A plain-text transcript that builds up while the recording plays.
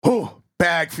Oh,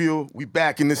 bag fuel. We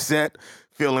back in the set.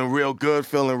 Feeling real good,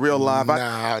 feeling real live.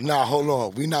 Nah, hold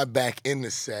on. We not back in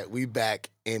the set. We back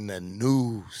in the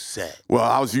new set. Well,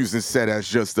 I was using set as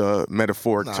just a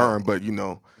metaphoric term, but you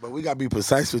know. But we got to be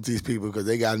precise with these people because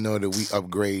they got to know that we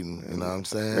upgrading. You know what I'm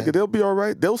saying? Nigga, they'll be all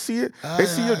right. They'll see it. They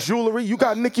see your jewelry. You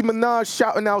got Nicki Minaj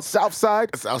shouting out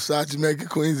Southside. Southside Jamaica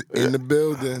Queens in the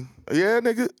building. Yeah,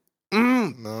 nigga. You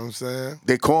know what I'm saying?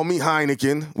 They call me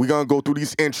Heineken. We gonna go through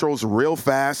these intros real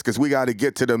fast because we got to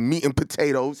get to the meat and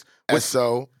potatoes.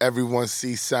 So everyone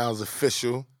sees sounds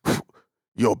official.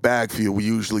 Yo, bag fuel. We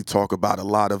usually talk about a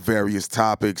lot of various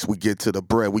topics. We get to the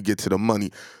bread. We get to the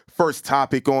money. First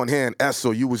topic on hand.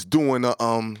 Esso, you was doing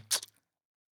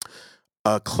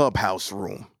a clubhouse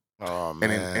room. Oh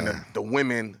man. And the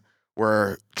women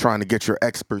were trying to get your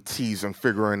expertise in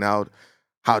figuring out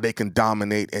how they can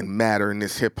dominate and matter in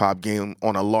this hip-hop game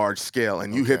on a large scale.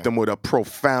 And you hit them with a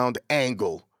profound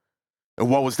angle. And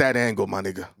what was that angle, my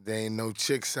nigga? There ain't no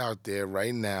chicks out there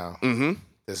right now Mm-hmm.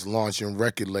 that's launching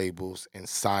record labels and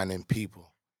signing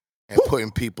people and putting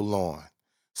people on.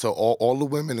 So all the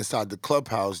women inside the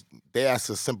clubhouse, they asked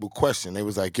a simple question. They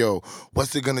was like, yo,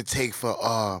 what's it gonna take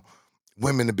for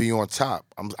women to be on top?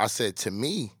 I said, to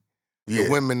me, the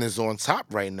women is on top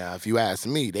right now. If you ask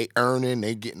me, they earning,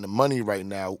 they getting the money right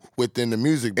now within the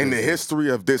music business. In the history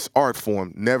of this art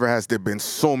form, never has there been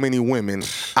so many women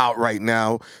out right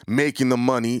now making the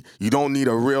money. You don't need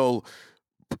a real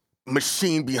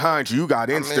machine behind you. You got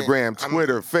Instagram,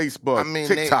 Twitter, Facebook,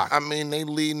 TikTok. They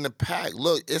leading the pack.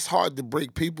 Look, it's hard to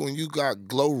break people, and you got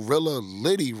Glorilla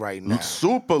Liddy right now.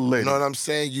 Super Liddy. You know what I'm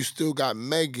saying? You still got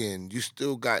Megan. You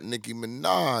still got Nicki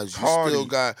Minaj. Cardi. You still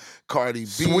got Cardi B.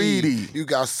 Sweetie. You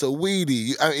got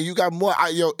Saweetie. You got more.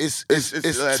 It's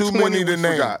too 20 many to we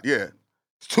name. forgot. Yeah.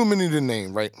 It's too many to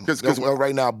name right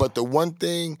right now. But the one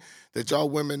thing that y'all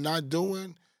women not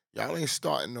doing, y'all ain't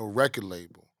starting no record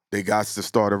label. They got to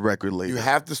start a record label. You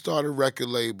have to start a record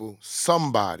label.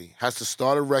 Somebody has to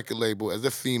start a record label as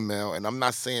a female, and I'm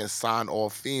not saying sign all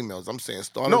females. I'm saying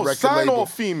start a record label. No, sign all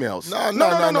females.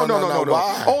 No.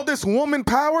 Why? All this woman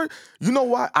power, you know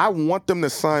why? I want them to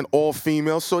sign all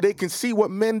females so they can see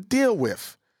what men deal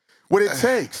with. What it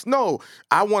takes. No,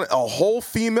 I want a whole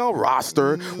female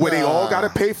roster where they all got to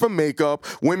pay for makeup.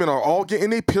 Women are all getting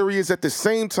their periods at the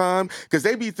same time because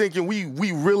they be thinking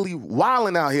we really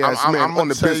wilding out here as men on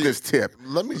the business tip.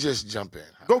 Let me just jump in.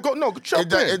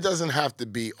 Jump in. It doesn't have to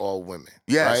be all women.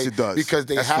 Yes, right? it does. Because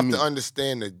they have to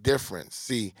understand the difference.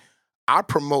 See, I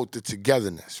promote the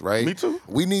togetherness, right? Me too.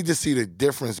 We need to see the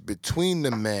difference between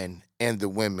the men and the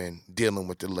women dealing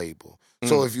with the label.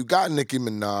 So if you got Nicki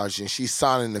Minaj and she's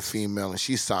signing the female and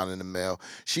she's signing the male,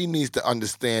 she needs to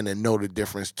understand and know the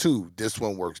difference too. This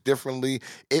one works differently.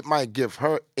 It might give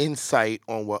her insight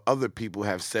on what other people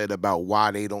have said about why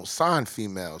they don't sign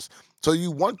females. So you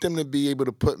want them to be able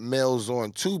to put males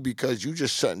on too because you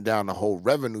just shutting down the whole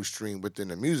revenue stream within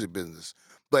the music business.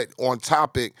 But on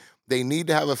topic, they need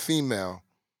to have a female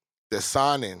that's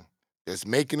signing, that's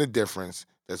making a difference,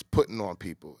 that's putting on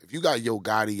people. If you got Yo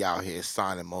Gotti out here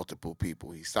signing multiple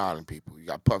people, he's signing people. You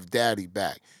got Puff Daddy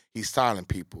back, he's signing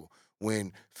people.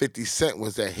 When 50 Cent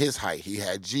was at his height, he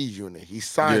had G Unit, he's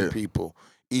signing people.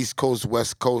 East Coast,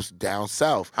 West Coast, down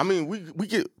south. I mean, we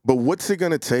get, but what's it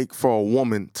gonna take for a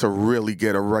woman to really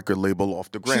get a record label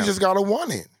off the ground? She just gotta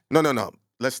want it. No.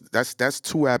 That's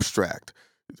too abstract.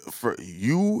 For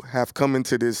you have come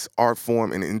into this art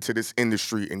form and into this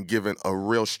industry and given a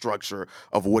real structure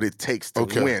of what it takes to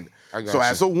win. So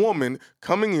as a woman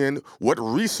coming in, what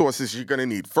resources you're gonna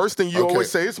need? First thing you always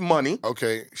say is money.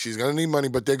 Okay, she's gonna need money,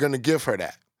 but they're gonna give her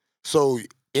that. So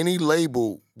any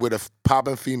label with a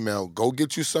popping female, go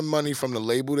get you some money from the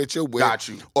label that you're with. Got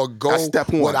you. Or go. That's step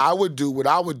one. What I would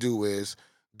do is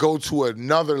go to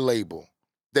another label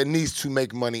that needs to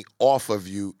make money off of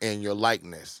you and your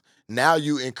likeness. Now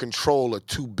you in control of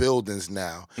two buildings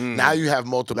now. Now you have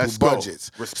multiple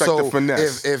budgets. Respect the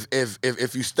finesse.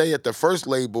 If you stay at the first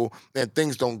label and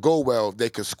things don't go well, they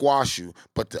could squash you.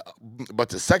 But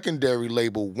the secondary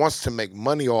label wants to make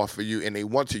money off of you and they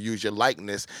want to use your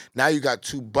likeness. Now you got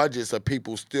two budgets of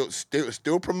people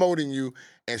still promoting you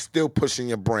and still pushing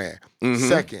your brand.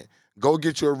 Second, go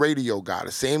get you a radio guy.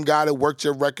 The same guy that worked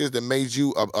your records, that made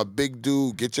you a big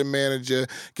dude. Get your manager,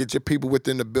 get your people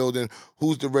within the building.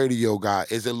 Who's the radio guy?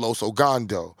 Is it Los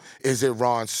Ogando? Is it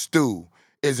Ron Stew?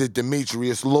 Is it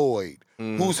Demetrius Lloyd?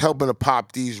 Who's helping to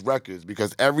pop these records?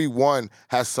 Because everyone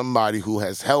has somebody who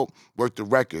has helped work the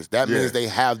records. That means they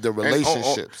have the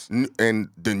relationships. And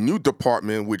the new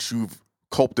department, which you've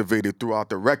cultivated throughout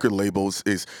the record labels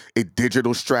is a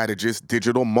digital strategist,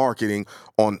 digital marketing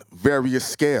on various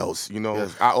scales.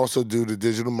 Yes, I also do the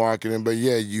digital marketing, but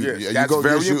yeah, you that's go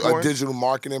very get you a important. digital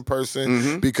marketing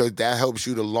person because that helps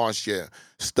you to launch your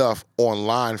stuff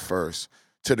online first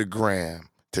to the gram,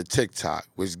 to TikTok,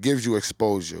 which gives you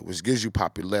exposure, which gives you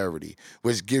popularity,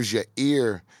 which gives your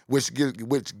ear, which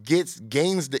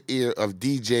gains the ear of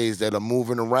DJs that are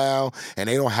moving around and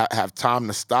they don't have time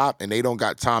to stop and they don't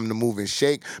got time to move and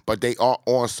shake, but they are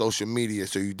on social media.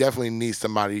 So you definitely need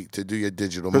somebody to do your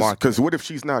digital marketing. Because what if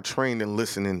she's not trained in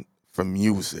listening for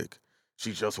music?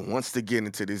 She just wants to get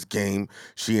into this game.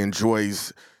 She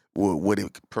enjoys what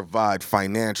it provide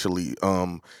financially,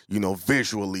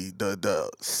 visually, the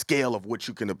scale of what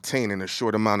you can obtain in a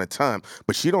short amount of time.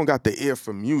 But she don't got the ear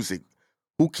for music.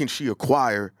 Who can she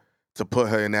acquire to put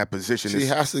her in that position? She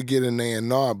has to get an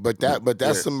A&R, but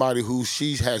that's somebody who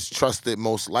she has trusted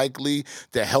most likely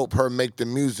to help her make the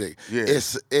music. Yeah.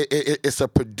 It's a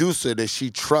producer that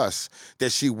she trusts,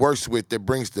 that she works with, that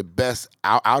brings the best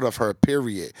out of her,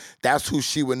 period. That's who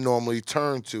she would normally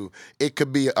turn to. It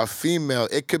could be a female.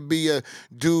 It could be a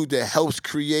dude that helps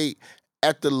create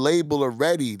at the label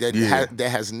already that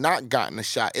has not gotten a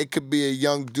shot. It could be a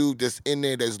young dude that's in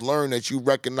there that's learned that you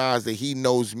recognize that he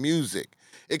knows music.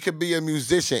 It could be a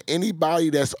musician, anybody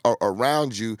that's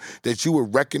around you that you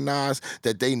would recognize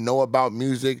that they know about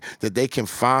music, that they can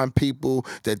find people,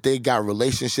 that they got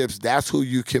relationships. That's who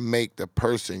you can make the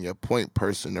person, your point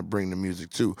person to bring the music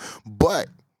to. But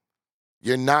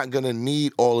you're not going to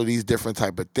need all of these different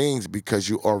type of things because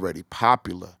you're already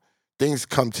popular. Things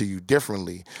come to you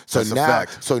differently. So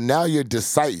now you're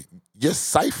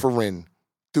ciphering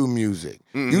through music.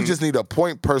 You just need a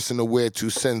point person to where to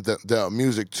send the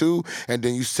music to, and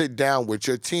then you sit down with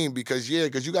your team because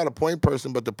you got a point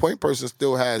person, but the point person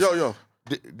still has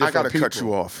I gotta cut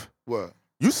you off. What?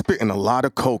 You spitting a lot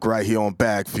of coke right here on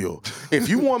Bag Fuel. If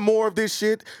you want more of this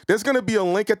shit, there's gonna be a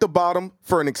link at the bottom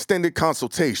for an extended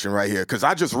consultation right here. Because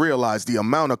I just realized the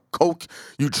amount of coke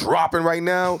you dropping right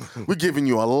now, we're giving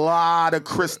you a lot of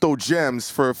crystal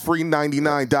gems for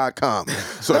free99.com.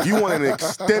 So if you want an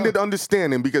extended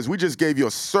understanding, because we just gave you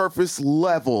a surface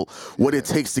level what it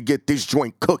takes to get this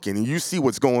joint cooking, and you see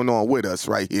what's going on with us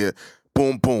right here.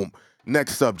 Boom, boom.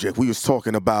 Next subject, we was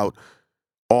talking about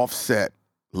Offset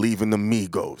leaving the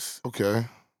Migos. Okay.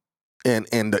 And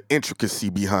the intricacy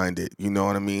behind it, you know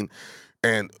what I mean?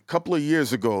 And a couple of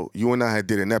years ago, you and I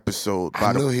did an episode.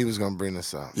 I knew he was gonna bring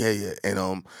this up. Yeah.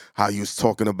 And how you was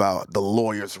talking about the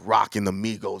lawyers rocking the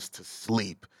Migos to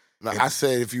sleep. Now, I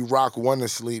said if you rock one to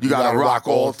sleep, you gotta rock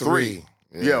all three.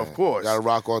 Yeah, of course. You gotta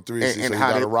rock all three, so you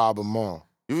gotta rob them all.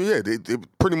 Yeah, they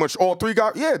pretty much all three of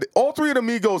the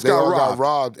Migos got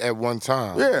robbed at one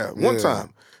time. Yeah, one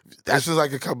time. This was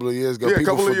like a couple of years ago. Yeah,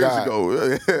 people years forgot.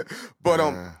 ago. But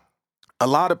a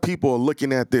lot of people are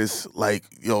looking at this like,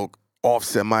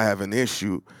 Offset might have an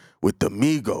issue with the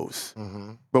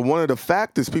Migos. But one of the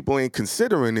factors people ain't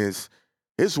considering is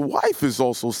his wife is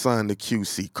also signed to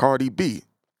QC, Cardi B.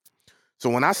 So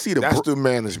when I see that's through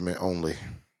management only.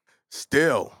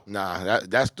 Still, nah,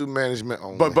 that's through management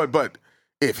only. But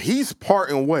if he's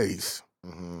parting ways.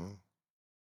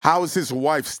 How is his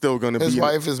wife still going to be? His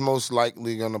wife is most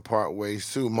likely going to part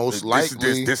ways too. Most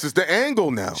likely. This is the angle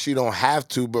now. She don't have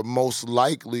to, but most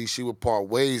likely she would part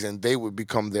ways and they would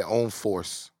become their own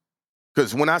force.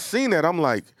 Because when I seen that, I'm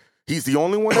like, he's the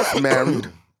only one that's married.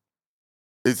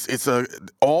 It's a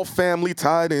all family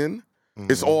tied in.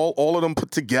 It's all of them put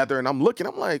together. And I'm looking,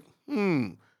 I'm like,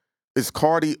 is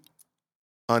Cardi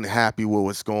unhappy with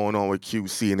what's going on with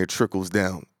QC and it trickles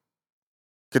down?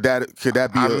 Could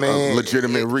that be a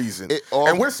legitimate reason?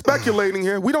 And we're speculating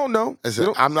here. We don't know.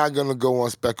 I'm not going to go on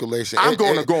speculation. I'm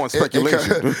going to go on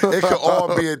speculation. It could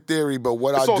all be a theory, but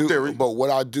what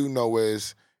I do know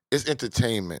is it's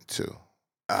entertainment too.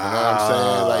 You know what I'm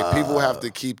saying? Like people have to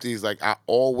keep these. Like I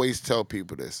always tell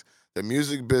people this: the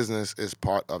music business is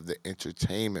part of the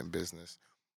entertainment business.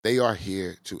 They are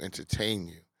here to entertain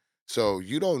you. So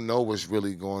you don't know what's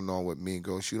really going on with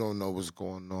Migos. You don't know what's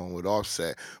going on with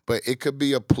Offset. But it could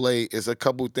be a play. It's a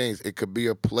couple things. It could be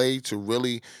a play to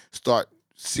really start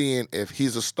seeing if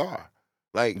he's a star.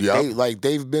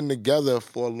 They've been together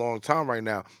for a long time right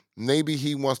now. Maybe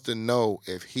he wants to know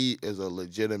if he is a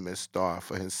legitimate star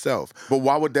for himself. But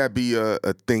why would that be a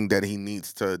thing that he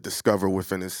needs to discover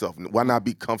within himself? Why not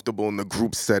be comfortable in the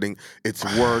group setting? It's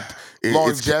worked.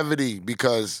 Longevity,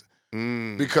 because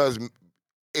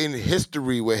in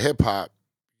history with hip hop,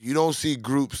 you don't see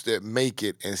groups that make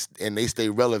it and they stay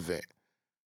relevant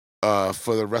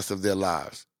for the rest of their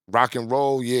lives. Rock and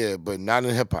roll, yeah, but not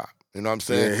in hip hop. You know what I'm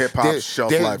saying? Yeah, hip-hop's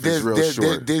shelf life is real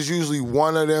short. There's usually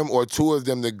one of them or two of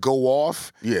them that go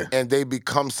off, and they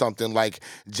become something, like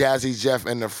Jazzy Jeff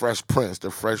and the Fresh Prince.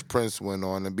 The Fresh Prince went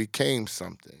on and became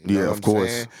something. You know what I'm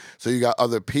course. saying? So you got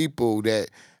other people that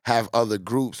have other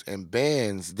groups and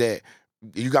bands that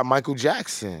you got Michael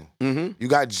Jackson. You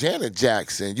got Janet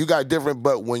Jackson. You got different,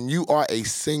 but when you are a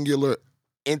singular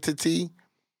entity,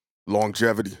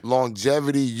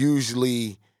 longevity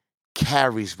usually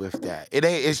carries with that.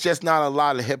 It's just not a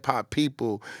lot of hip hop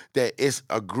people that it's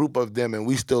a group of them and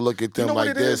we still look at them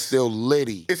like they're still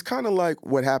litty. It's kind of like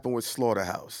what happened with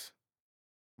Slaughterhouse.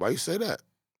 Why you say that?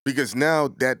 Because now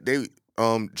that they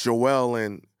Joel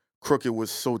and Crooked was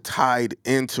so tied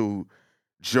into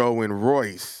Joe and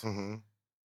Royce,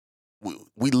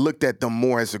 we looked at them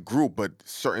more as a group, but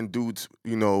certain dudes,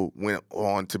 went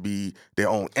on to be their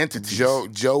own entities.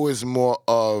 Joe is more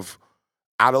of,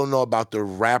 I don't know about the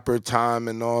rapper time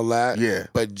and all that,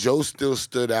 but Joe still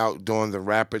stood out during the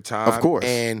rapper time. Of course.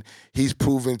 And he's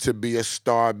proven to be a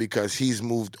star because he's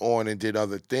moved on and did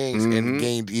other things and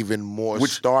gained even more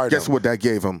stardom. Guess what that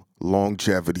gave him?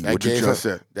 Longevity. What you just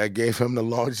said. That gave him the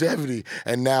longevity.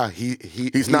 And now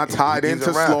he's not tied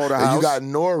into Slaughterhouse. And you got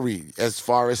Nori as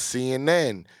far as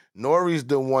CNN. Nori's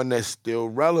the one that's still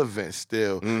relevant,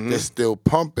 that's still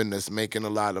pumping, that's making a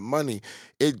lot of money.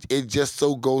 It just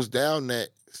so goes down that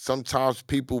sometimes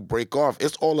people break off.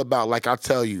 It's all about, like I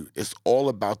tell you, it's all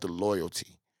about the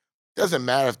loyalty. Doesn't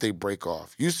matter if they break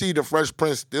off. You see the Fresh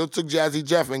Prince still took Jazzy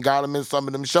Jeff and got him in some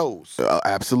of them shows.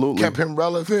 Absolutely. Kept him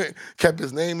relevant, kept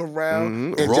his name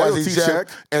around. And royalty check.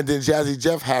 And then Jazzy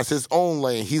Jeff has his own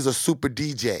lane. He's a super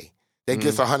DJ. That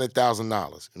gets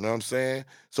 $100,000. You know what I'm saying?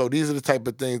 So these are the type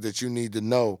of things that you need to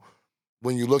know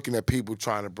when you're looking at people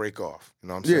trying to break off. You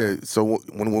know what I'm saying? Yeah. So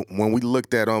when we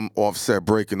looked at Offset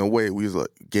breaking away, we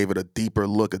gave it a deeper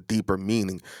look, a deeper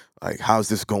meaning. Like, how's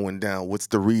this going down? What's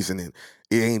the reasoning?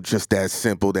 It ain't just that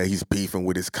simple that he's beefing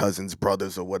with his cousins,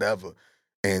 brothers, or whatever.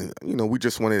 And we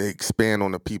just wanted to expand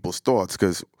on the people's thoughts,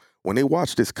 because when they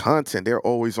watch this content, they're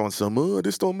always on some,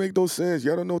 this don't make no sense.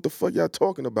 Y'all don't know what the fuck y'all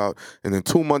talking about. And then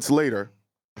 2 months later,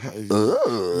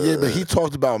 yeah, but he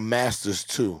talked about masters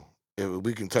too. If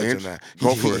we can touch on that.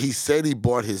 He said he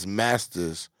bought his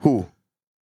masters. Who?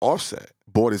 Offset.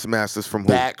 Bought his masters from who?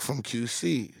 Back from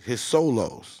QC, his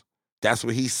solos. That's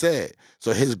what he said.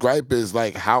 So his gripe is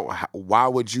like, why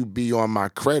would you be on my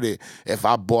credit if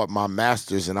I bought my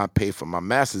masters and I paid for my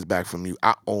masters back from you?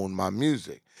 I own my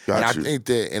music.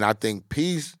 I think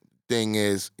P's thing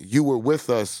is, you were with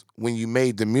us when you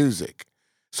made the music.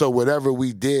 So whatever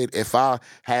we did, if I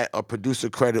had a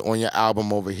producer credit on your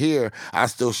album over here, I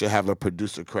still should have a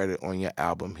producer credit on your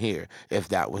album here, if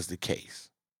that was the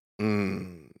case.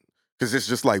 Because it's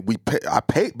just like I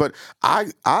paid, but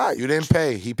you didn't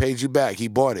pay. He paid you back. He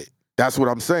bought it. That's what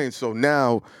I'm saying. So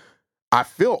now I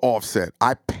feel Offset.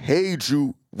 I paid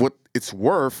you what it's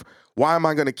worth. Why am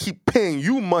I going to keep paying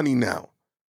you money now?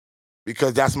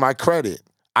 Because that's my credit.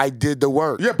 I did the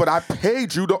work. Yeah, but I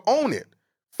paid you to own it.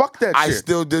 Fuck that shit. I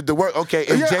still did the work. Okay.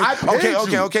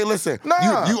 Okay, listen.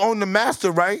 Nah. You own the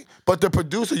master, right? But the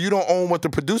producer, you don't own what the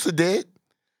producer did.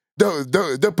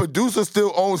 The producer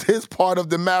still owns his part of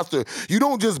the master. You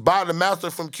don't just buy the master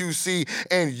from QC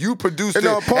and you produced it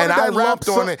and I rapped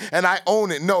on it and I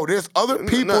own it. No, there's other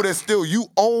people that still, you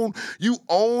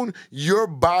own your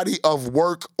body of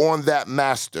work on that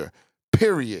master,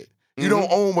 period. You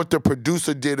don't own what the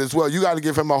producer did as well. You got to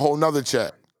give him a whole nother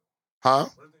check. Huh?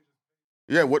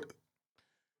 Yeah, what?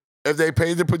 If they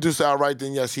paid the producer outright,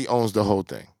 then yes, he owns the whole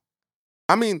thing.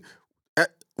 I mean,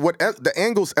 what the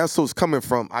angles Esso's coming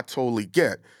from, I totally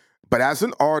get. But as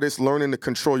an artist learning to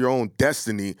control your own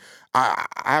destiny, I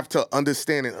have to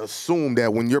understand and assume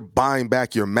that when you're buying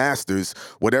back your masters,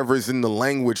 whatever is in the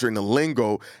language or in the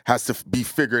lingo has to be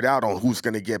figured out on who's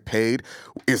going to get paid.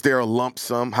 Is there a lump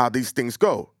sum? How these things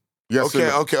go? Yes.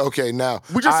 Okay. Now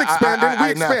we just expanded.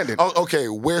 We expanded. Okay,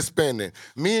 we're expanding.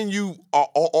 Me and you are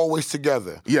always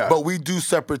together. Yeah. But we do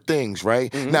separate things,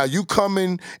 right? Now you come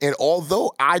in, and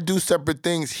although I do separate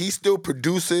things, he still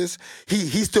produces.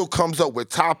 He still comes up with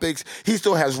topics. He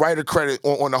still has writer credit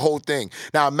on the whole thing.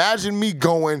 Now imagine me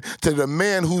going to the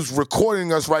man who's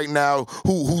recording us right now,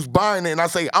 who's buying it, and I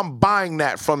say, I'm buying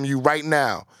that from you right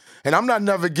now, and I'm not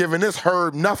never giving this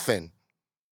Herb nothing.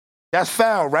 That's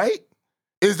foul, right?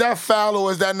 Is that foul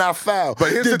or is that not foul?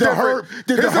 But here's the difference.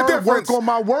 Did the Herb work on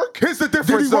my work? Here's the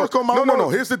difference. Did he work on my work? No.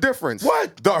 Here's the difference.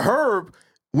 What? The Herb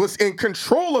was in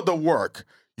control of the work.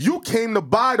 You came to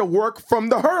buy the work from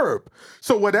the Herb.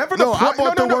 So whatever the I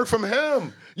bought the work from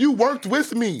him. You worked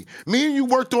with me. Me and you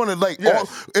worked on it. Like,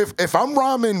 if I'm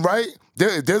rhyming, right,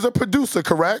 There's a producer,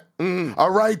 correct? All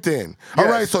right then. All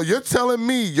right, so you're telling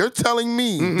me, this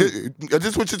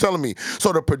is what you're telling me.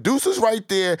 So the producer's right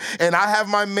there, and I have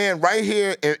my man right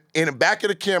here in the back of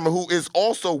the camera who is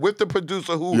also with the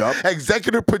producer who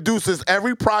executive produces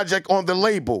every project on the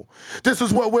label. This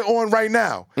is what we're on right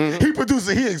now. He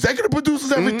executive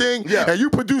produces everything, and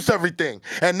you produce everything.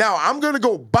 And now I'm going to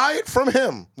go buy it from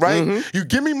him, right? You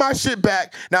give me my shit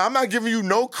back. Now, I'm not giving you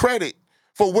no credit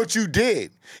for what you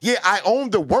did. Yeah, I own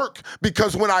the work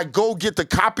because when I go get the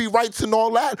copyrights and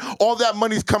all that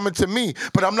money's coming to me.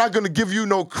 But I'm not going to give you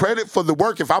no credit for the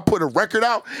work if I put a record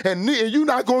out and you're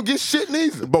not going to get shit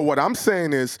neither. But what I'm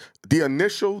saying is the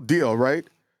initial deal, right?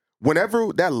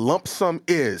 Whenever that lump sum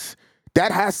is,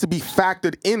 that has to be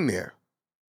factored in there.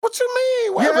 What you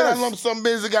mean? Whatever that lump sum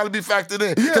is, it got to be factored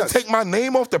in. To take my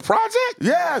name off the project?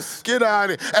 Yes. Get out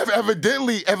of it.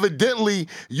 Evidently,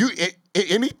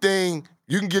 anything...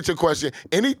 You can get your question.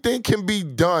 Anything can be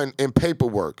done in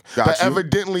paperwork. But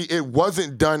evidently it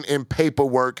wasn't done in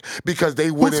paperwork because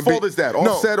they wouldn't be... Whose fault is that?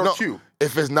 Offset or Q?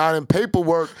 If it's not in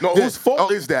paperwork... No, whose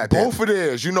fault is that? Both of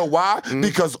theirs. You know why?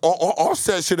 Because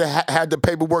Offset should have had the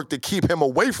paperwork to keep him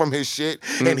away from his shit,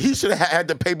 and he should have had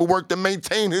the paperwork to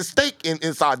maintain his stake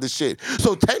inside the shit.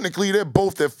 So technically, they're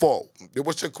both at fault.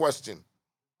 What's your question?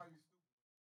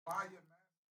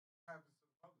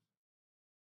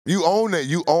 You own it.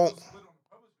 You own...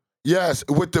 Yes,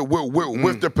 with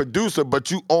the producer, but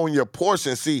you own your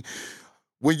portion. See,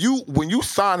 when you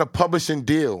sign a publishing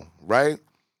deal, right?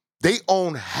 They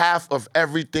own half of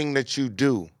everything that you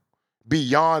do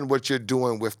beyond what you're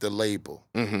doing with the label.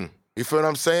 You feel what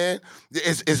I'm saying?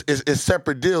 It's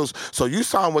separate deals. So you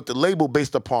sign with the label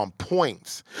based upon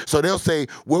points. So they'll say,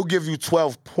 we'll give you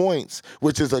 12 points,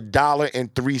 which is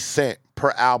 $1.03 per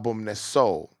album that's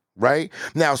sold, right?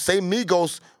 Now, say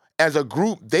Migos, as a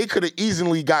group, they could have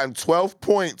easily gotten 12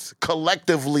 points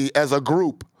collectively as a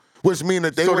group, which means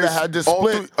that they would have had to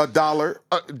split $1.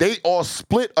 They all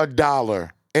split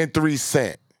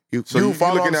 $1.03. You follow what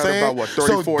I'm looking at saying? about what,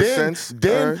 34 cents?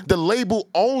 Then the label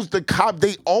owns the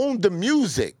they own the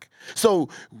music. So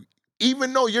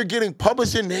even though you're getting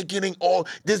publishing, they're getting all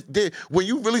this. When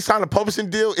you really sign a publishing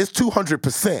deal, it's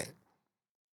 200%.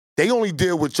 They only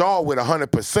deal with y'all with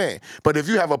 100%. But if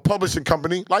you have a publishing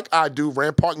company, like I do,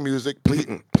 Rampart Music, please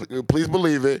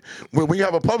believe it. When you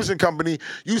have a publishing company,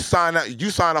 you sign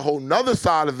a whole nother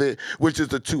side of it, which is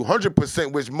the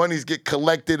 200%, which monies get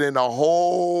collected in a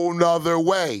whole nother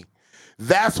way.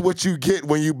 That's what you get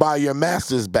when you buy your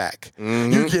masters back.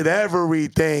 You get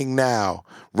everything now,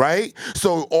 right?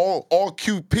 So all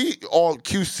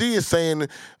QC is saying,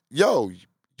 yo,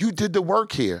 you did the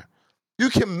work here. You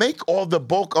can make all the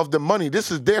bulk of the money. This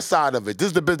is their side of it. This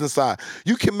is the business side.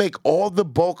 You can make all the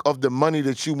bulk of the money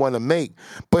that you want to make,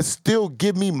 but still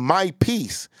give me my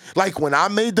piece. Like when I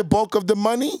made the bulk of the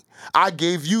money, I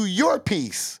gave you your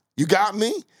piece. You got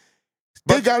me?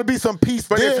 There got to be some piece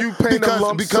there if you pay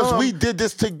because we did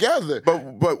this together.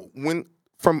 But when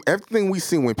from everything we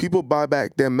see, when people buy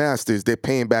back their masters, they're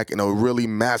paying back in a really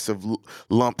massive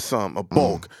lump sum, a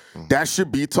bulk. That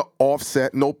should be to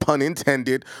offset, no pun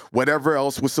intended, whatever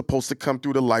else was supposed to come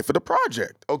through the life of the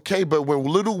project. Okay, but when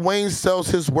Lil Wayne sells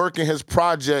his work and his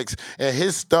projects and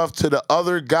his stuff to the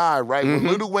other guy, right? When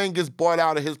Lil Wayne gets bought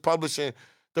out of his publishing,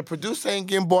 the producer ain't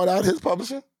getting bought out of his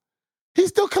publishing. He's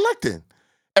still collecting.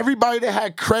 Everybody that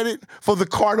had credit for the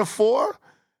Carter 4,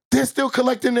 they're still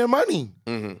collecting their money.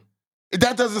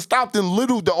 That doesn't stop them.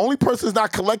 The only person that's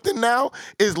not collecting now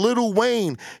is Lil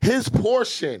Wayne. His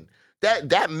portion,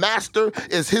 that master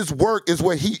is his work, is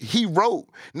what he wrote.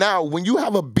 Now, when you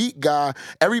have a beat guy,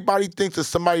 everybody thinks that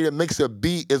somebody that makes a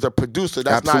beat is a producer.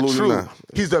 That's Absolutely not true. not.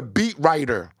 He's a beat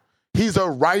writer. He's a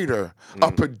writer.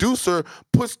 A producer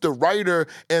puts the writer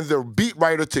and the beat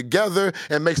writer together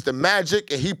and makes the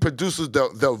magic, and he produces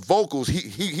the vocals.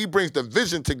 He brings the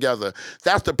vision together.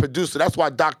 That's the producer. That's why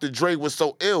Dr. Dre was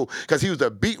so ill, because he was a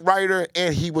beat writer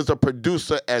and he was a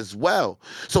producer as well.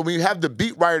 So when you have the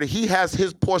beat writer, he has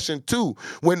his portion too.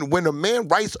 When a man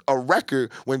writes a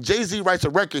record, when Jay-Z writes a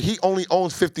record, he only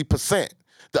owns 50%.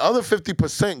 The other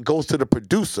 50% goes to the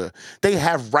producer. They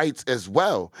have rights as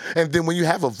well. And then when you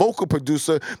have a vocal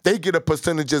producer, they get a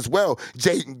percentage as well.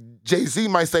 Jay-Z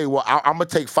might say, well, I'm going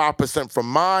to take 5%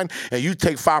 from mine, and you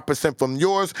take 5% from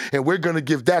yours, and we're going to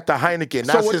give that to Heineken.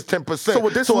 That's his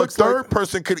 10%. So a third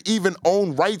person could even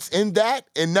own rights in that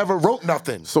and never wrote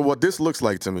nothing. So what this looks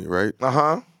like to me, right?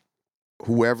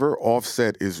 Whoever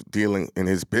Offset is dealing in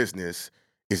his business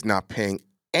is not paying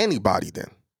anybody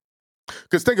then.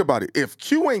 Because think about it. If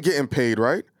Q ain't getting paid,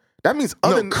 right, that means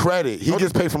credit. He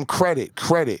gets paid from credit.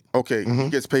 Okay, he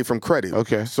gets paid from credit.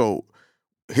 Okay. So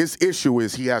his issue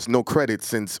is he has no credit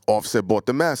since Offset bought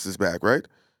the masters back, right?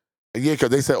 Yeah, because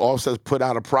they said Offset put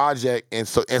out a project, and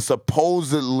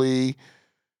supposedly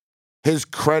his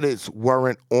credits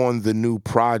weren't on the new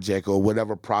project or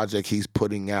whatever project he's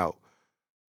putting out.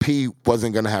 P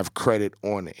wasn't gonna have credit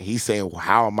on it. He's saying, well,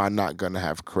 "How am I not gonna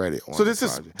have credit on?" So this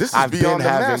is beyond the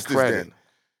masters then.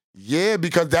 Yeah,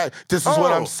 because this is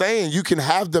what I'm saying. You can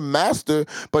have the master,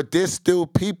 but there's still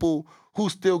people who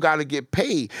still got to get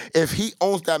paid. If he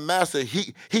owns that master,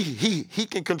 he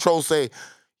can control. Say,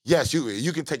 yes,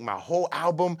 you can take my whole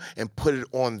album and put it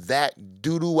on that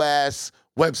doo-doo ass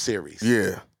web series.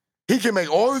 Yeah. He can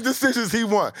make all the decisions he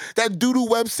wants. That doo-doo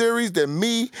web series that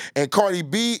me and Cardi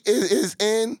B is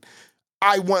in,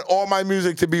 I want all my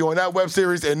music to be on that web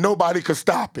series and nobody could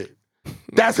stop it.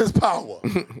 That's his power,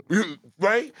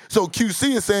 right? So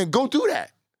QC is saying, go do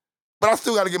that. But I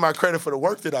still got to get my credit for the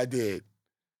work that I did.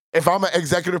 If I'm an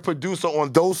executive producer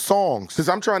on those songs. Because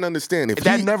I'm trying to understand. If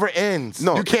that never ends.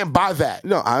 No. You can't buy that.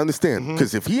 No, I understand.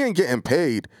 Because if he ain't getting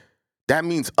paid, that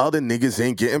means other niggas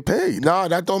ain't getting paid. No,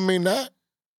 that don't mean that.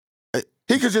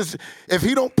 He could just, if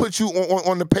he don't put you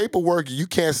on the paperwork, you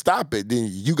can't stop it, then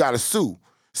you got to sue.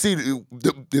 See,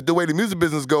 the way the music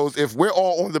business goes, if we're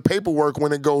all on the paperwork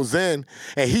when it goes in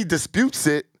and he disputes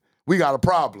it, we got a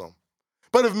problem.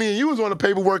 But if me and you was on the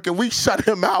paperwork and we shut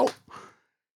him out,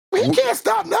 we can't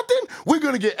stop nothing. We're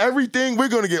going to get everything. We're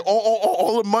going to get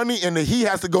all the money, and then he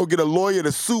has to go get a lawyer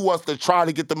to sue us to try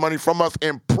to get the money from us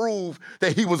and prove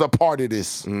that he was a part of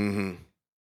this. Mm-hmm.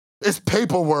 It's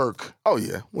paperwork. Oh,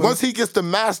 yeah. Well, once he gets the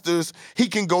masters, he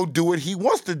can go do what he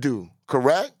wants to do,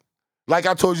 correct? Like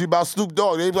I told you about Snoop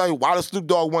Dogg. They be like, why does Snoop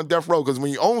Dogg want Death Row? Because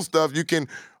when you own stuff, you can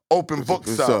open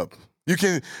books up. You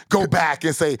can go back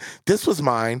and say, this was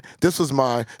mine, this was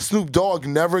mine. Snoop Dogg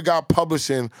never got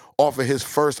publishing off of his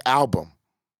first album,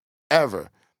 ever.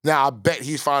 Now, I bet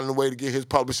he's finding a way to get his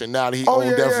publishing now that he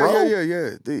owns Death Row.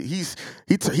 Yeah.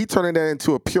 He turning that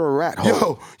into a pure rat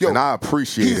hole. Yo, and I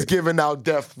appreciate it. He's giving out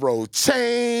Death Row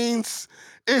chains.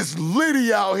 It's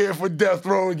Liddy out here for Death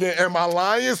Row again. Am I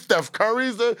lying? Steph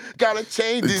Curry's got a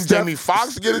chain. Did Jamie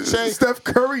Foxx get a chain? Steph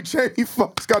Curry, Jamie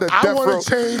Foxx got a Death Row. I want a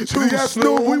chain too, Yes,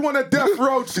 Snoop, we want a Death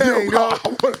Row chain. I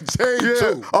want a chain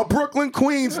too. A Brooklyn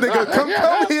Queens nigga.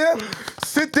 Come here.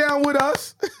 Sit down with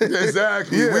us.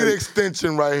 Exactly. We the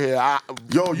extension right here.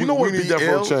 You know what we need Death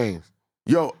Row chains.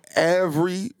 Yo,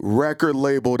 every record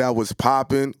label that was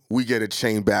popping, we get a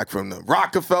chain back from them.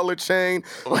 Rockefeller chain,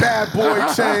 Bad Boy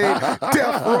chain,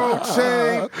 Death Row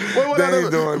chain. They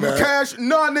ain't doing that. Cash,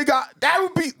 no, nigga, that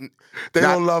would be... They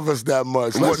don't love us that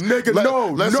much. Let's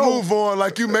move on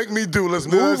like you make me do. Let's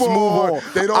move on.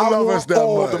 They don't love us that much.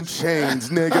 all them chains,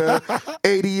 nigga.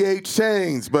 88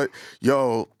 chains. But,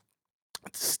 yo,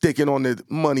 sticking on the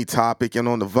money topic and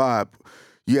on the vibe,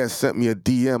 you had sent me a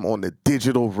DM on the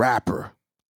digital rapper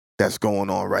that's going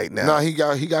on right now. No, he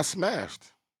got smashed.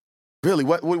 Really?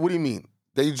 What do you mean?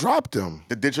 They dropped him.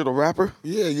 The digital rapper?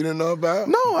 Yeah, you didn't know about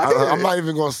him? No, I didn't. I'm not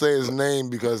even going to say his name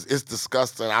because it's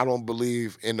disgusting. I don't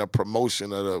believe in the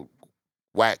promotion of the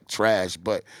whack trash,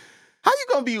 but... How you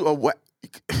going to be a whack...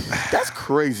 That's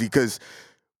crazy because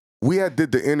we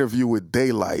did the interview with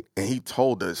Daylight and he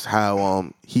told us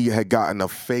how he had gotten a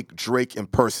fake Drake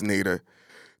impersonator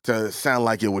to sound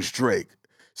like it was Drake.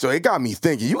 So it got me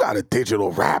thinking, you got a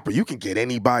digital rapper. You can get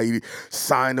anybody,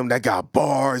 sign them that got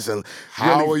bars. And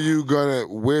how are you going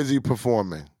to, where's he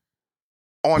performing?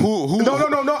 On No.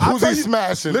 Who's he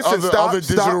smashing? Listen, other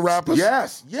digital rappers?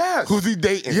 Yes. Who's he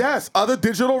dating? Yes, other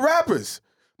digital rappers.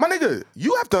 My nigga,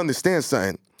 you have to understand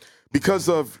something. Because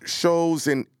of shows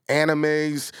and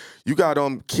animes, you got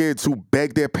kids who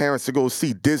beg their parents to go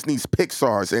see Disney's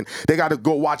Pixar's and they got to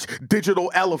go watch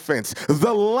Digital Elephants.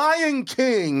 The Lion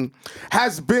King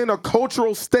has been a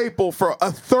cultural staple for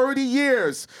 30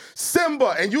 years.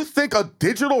 Simba, and you think a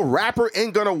digital rapper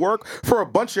ain't gonna work for a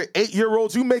bunch of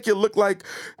 8-year-olds? You make it look like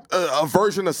a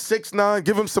version of 6ix9ine,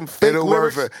 give him some fake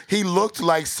lyrics. He looked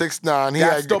like 6ix9ine.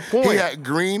 That's the point. He had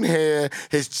green hair.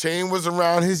 His chain was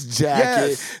around his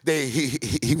jacket.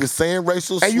 Yes. He was saying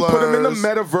racial slurs. And you put him in the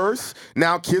metaverse.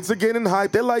 Now kids are getting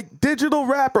hyped. They're like, digital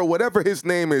rapper, whatever his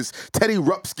name is, Teddy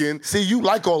Rupskin. See, you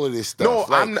like all of this stuff.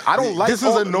 No, I don't like this. This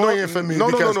is annoying for me. No.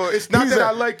 It's not that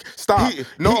I like. Stop. He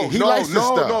likes this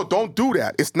stuff. No, don't do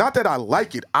that. It's not that I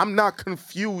like it. I'm not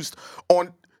confused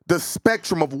on the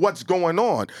spectrum of what's going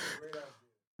on.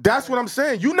 That's what I'm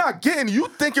saying. You're not getting. You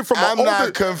thinking from an older. I'm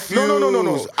not confused.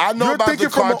 No. I know about the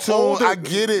cartoon. I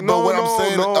get it. But what I'm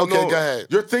saying. Okay, go ahead.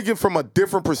 You're thinking from a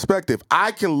different perspective.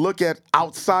 I can look at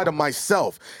outside of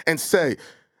myself and say,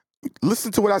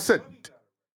 listen to what I said.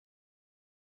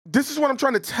 This is what I'm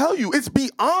trying to tell you. It's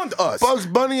beyond us. Bugs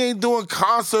Bunny ain't doing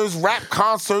concerts, rap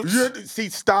concerts. See,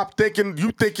 stop thinking.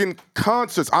 You thinking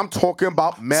concerts. I'm talking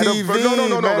about metaverse. TV,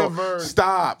 No. metaverse.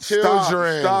 Stop.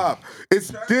 Children. Stop.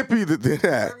 It's Dippy that did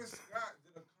that.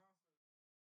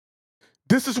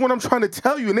 This is what I'm trying to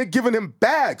tell you, and they're giving him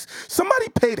bags. Somebody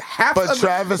paid half. But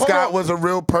Travis Scott was a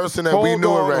real person that we knew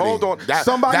already. Hold on. That's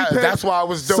why I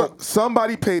was dope.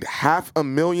 Somebody paid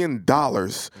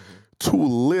 $500,000 to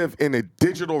live in a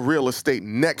digital real estate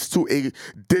next to a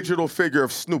digital figure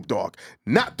of Snoop Dogg,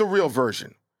 not the real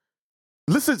version.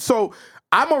 Listen, so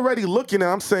I'm already looking at.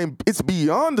 I'm saying it's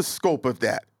beyond the scope of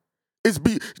that.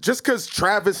 Just because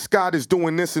Travis Scott is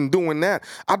doing this and doing that,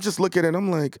 I just look at it and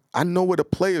I'm like, I know where the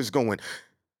player's going.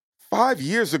 5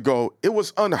 years ago, it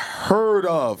was unheard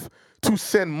of to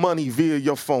send money via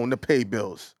your phone to pay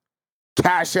bills.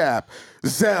 Cash App,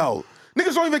 Zelle.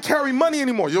 Niggas don't even carry money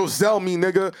anymore. Yo, Zelle me,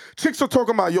 nigga. Chicks are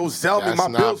talking about, yo, Zelle me, my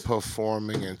bills. That's not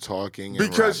performing and talking.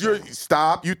 Because you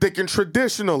thinking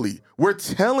traditionally. We're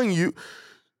telling you.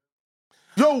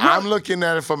 Yo, what? I'm looking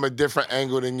at it from a different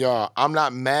angle than y'all. I'm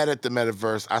not mad at the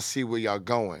metaverse. I see where y'all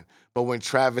going. But when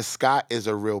Travis Scott is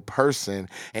a real person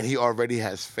and he already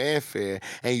has fanfare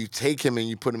and you take him and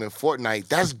you put him in Fortnite,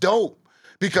 that's dope.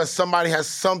 Because somebody has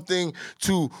something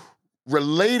to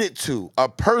relate it to, a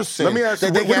person. Let me ask you,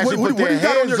 what do you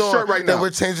got on your shirt right now?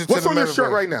 What's on your shirt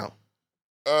right now?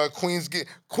 Queens get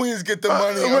the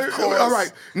money, of course. All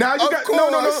right. Now you got,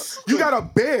 no. You got a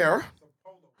bear.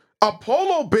 A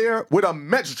polo bear with a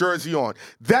Mets jersey on.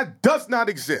 That does not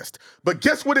exist. But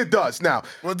guess what it does now?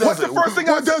 What's the first thing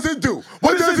What does it do?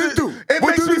 What does it do? It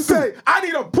makes me say, I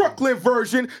need a Brooklyn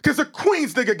version because the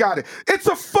Queens nigga got it. It's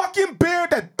a fucking bear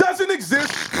that doesn't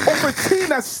exist over a team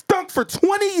that stunk for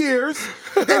 20 years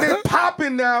and they're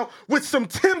popping now with some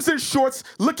Timbs and shorts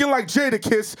looking like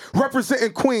Jadakiss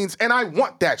representing Queens, and I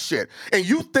want that shit. And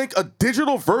you think a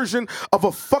digital version of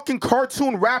a fucking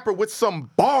cartoon rapper with some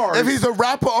bars. If he's a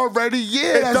rapper already,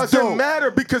 yeah, it that's doesn't dope.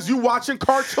 matter because you watching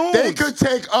cartoons. They could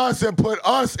take us and put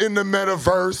us in the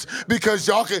metaverse because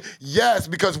y'all can, yes,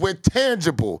 because we're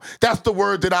tangible. That's the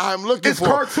word that I'm looking for.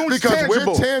 Cartoons because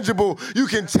tangible. We're tangible. You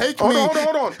can take me.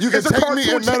 Hold on. You can take me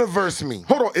and metaverse me.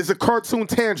 Hold on. Is a cartoon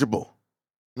tangible?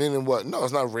 Meaning what? No,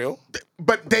 it's not real.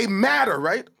 But they matter,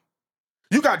 right?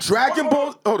 You got Dragon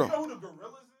Ball. Hold on. You know who the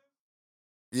Gorillaz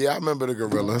is? Yeah, I remember the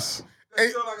Gorillaz.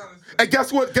 And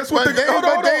guess what? They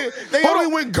only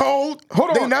went gold. Hold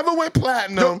on. They never went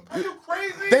platinum. Are you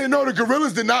crazy? They know the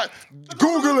Gorillaz did not.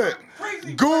 Google it.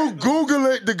 Google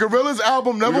it. The Gorillaz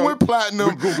album never went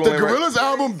platinum. The Gorillaz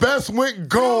album best went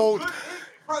gold.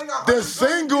 The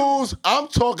singles, I'm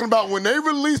talking about when they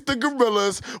released the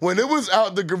Gorillaz, when it was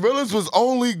out, the Gorillaz was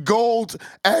only gold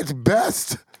at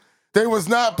best. They was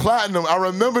not platinum. I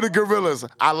remember the Gorillaz.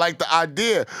 I like the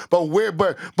idea, but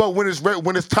when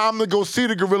it's time to go see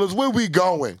the Gorillaz, where we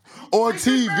going? On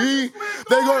TV?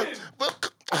 They go. They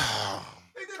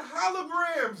did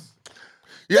holograms.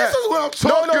 This is what I'm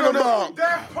talking about.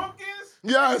 Daft Punk is?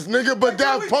 Yes, nigga, but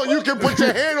Daft Punk, you can put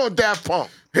your hand on Daft Punk.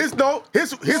 Stop.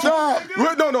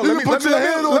 No. You can put your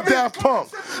hand on Daft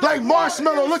Punk. Like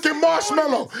Marshmello. Look at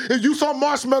Marshmello. If you saw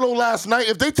Marshmello last night,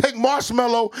 if they take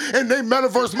Marshmello and they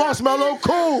metaverse Marshmello,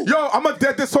 cool. Yo, I'm gonna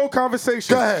dead this whole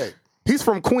conversation. Go ahead. He's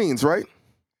from Queens, right?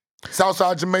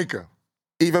 Southside Jamaica.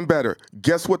 Even better.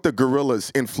 Guess what the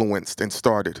Gorillaz influenced and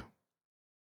started?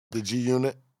 The G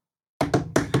Unit.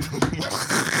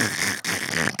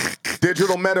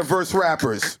 Digital metaverse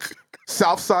rappers.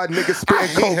 Southside niggas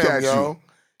spitting coke at you.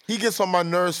 He gets on my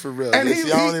nerves for real. And I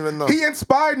don't even know. He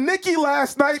inspired Nicki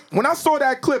last night. When I saw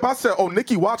that clip, I said, oh,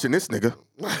 Nicki watching this nigga.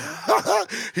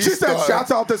 She said,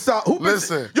 shouts out to South.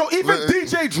 Listen. Even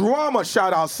DJ Drama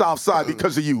shout out Southside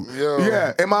because of you. Yo.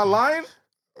 Yeah. Am I lying?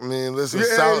 I mean, listen,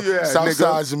 Yeah,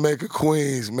 Southside Jamaica,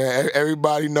 Queens, man.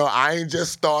 Everybody know I ain't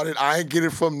just started. I ain't get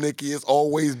it from Nicki. It's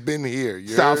always been here.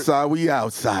 Southside, we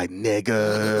outside,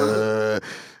 nigga.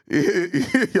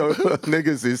 Yo,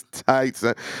 niggas is tight,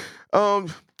 son.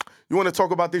 You want to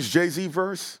talk about this Jay-Z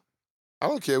verse? I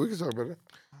don't care. We can talk about it.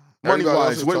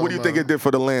 Money-wise, what do you think it did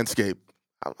for the landscape?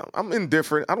 I'm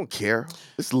indifferent. I don't care.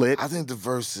 It's lit. I think the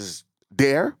verse is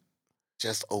there,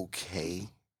 just okay.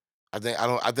 I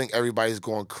think everybody's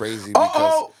going crazy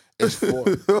because it's 4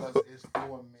 minutes.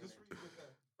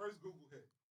 First Google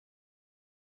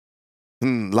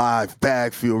hit. Live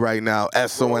bag fuel right now.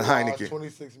 Esso and Heineken.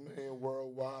 26 million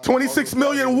worldwide. 26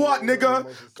 million what, nigga?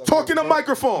 Talking to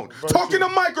microphone.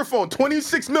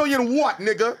 26 million what,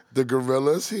 nigga? The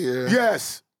Gorillaz here.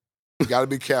 Yes. You got to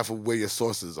be careful where your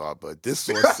sources are, but this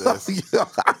source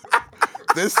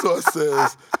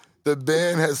says, The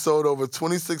band has sold over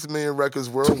 26 million records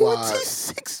worldwide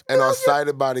 26 and are million?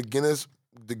 cited by the Guinness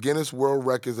World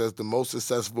Records as the most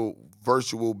successful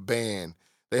virtual band.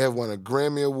 They have won a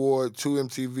Grammy Award, 2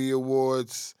 MTV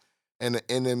Awards, and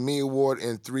an NME Award,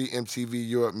 and 3 MTV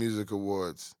Europe Music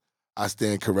Awards. I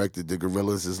stand corrected. The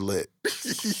Gorillaz is lit. Let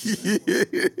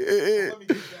me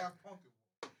get Daft Punk.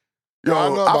 Yo, I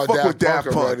know I about fuck Daft with Daft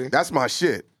Punk Punk. already. That's my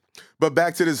shit. But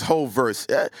back to this whole verse.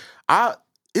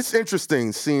 It's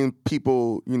interesting seeing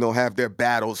people, have their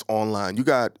battles online. You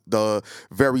got the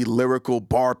very lyrical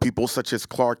bar people such as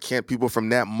Clark Kent, people from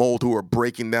that mold who are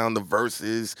breaking down the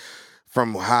verses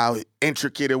from how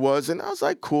intricate it was. And I was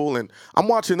like, cool. And I'm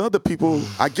watching other people.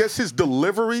 I guess his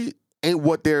delivery ain't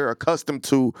what they're accustomed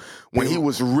to when he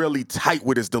was really tight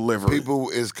with his delivery. People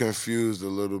is confused a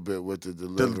little bit with the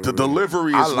delivery. The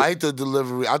delivery I is... like the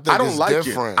delivery. I think I don't it's like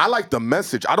different. it. I like the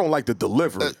message. I don't like the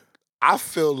delivery. I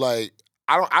feel like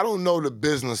I don't know the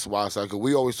business wise side, because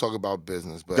we always talk about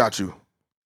business, but Got you.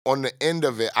 on the end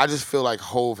of it, I just feel like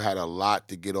Hove had a lot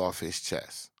to get off his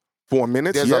chest. 4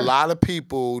 minutes, There's yeah. a lot of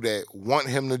people that want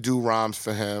him to do rhymes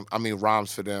for them,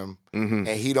 Mm-hmm. and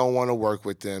he don't want to work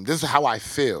with them. This is how I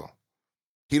feel.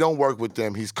 He don't work with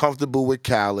them. He's comfortable with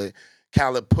Khaled.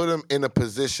 Khaled put him in a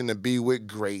position to be with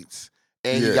greats,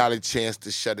 and he got a chance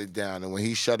to shut it down. And when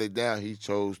he shut it down, he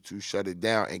chose to shut it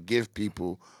down and give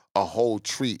people a whole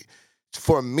treat.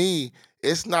 For me,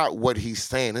 it's not what he's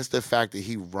saying. It's the fact that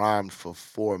he rhymed for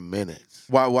 4 minutes.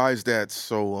 Why is that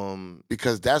so?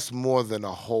 Because that's more than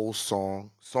a whole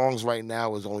song. Songs right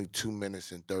now is only 2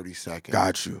 minutes and 30 seconds.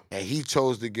 Got you. And he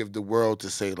chose to give the world to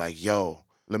say, like, yo,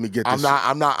 Let me get this.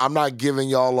 I'm not giving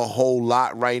y'all a whole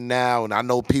lot right now, and I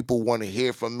know people want to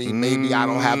hear from me. Maybe I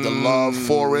don't have the love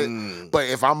for it, but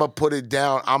if I'm gonna put it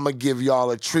down, I'm gonna give y'all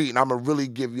a treat, and I'm gonna really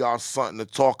give y'all something to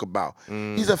talk about.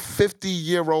 He's a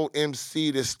 50-year-old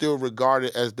MC that's still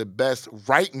regarded as the best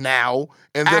right now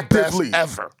and the Actively.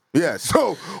 best ever. Yes.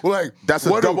 So, like, That's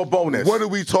a double bonus. What are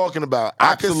we talking about?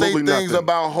 Absolutely I can say things nothing.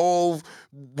 about Hove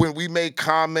when we make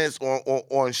comments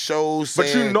on shows. But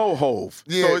saying, you know Hove,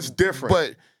 so it's different.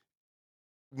 But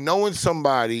knowing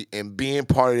somebody and being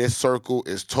part of their circle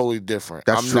is totally different.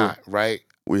 That's I'm true. not, right?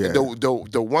 Yeah.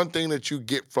 The one thing that you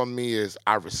get from me is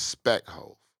I respect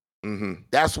Hove. Mm-hmm.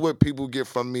 That's what people get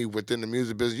from me within the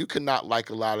music business. You cannot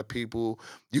like a lot of people.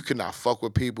 You cannot fuck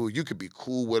with people. You could be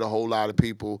cool with a whole lot of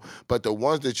people. But the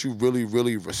ones that you really,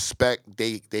 really respect,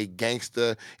 they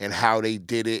gangster and how they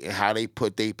did it and how they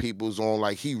put their peoples on.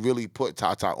 Like, he really put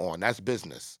Tata on. That's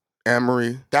business.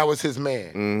 Emery. That was his man.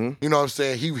 Mm-hmm. You know what I'm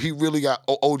saying? He really got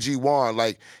OG Juan.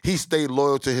 Like, he stayed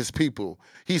loyal to his people.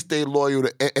 He stayed loyal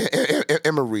to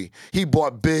Emery. He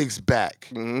brought Biggs back.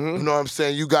 Mm-hmm. You know what I'm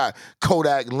saying? You got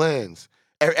Kodak Lens.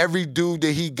 Every dude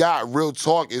that he got, real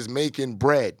talk, is making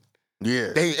bread.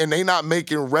 Yeah. They not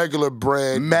making regular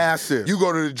bread. Massive. You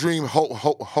go to the Dream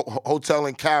Hotel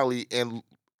in Cali, and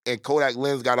Kodak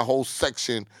Lens got a whole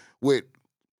section with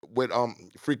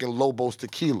freaking Lobos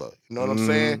tequila. You know what I'm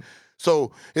saying?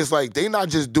 So it's like they not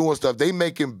just doing stuff, they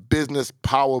making business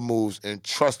power moves and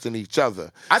trusting each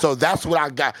other. So that's what I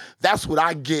got. That's what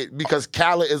I get, because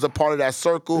Khaled is a part of that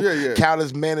circle. Yeah. Khaled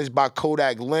is managed by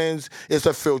Kodak Lens. It's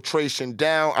a filtration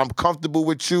down. I'm comfortable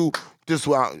with you. This is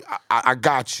what I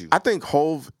got you. I think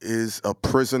Hove is a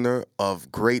prisoner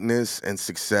of greatness and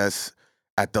success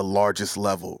at the largest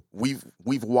level.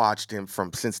 We've watched him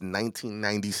since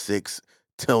 1996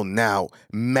 till now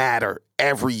matter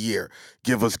every year.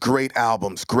 Give us great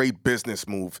albums, great business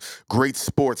moves, great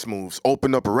sports moves,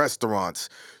 open up restaurants.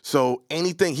 So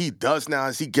anything he does now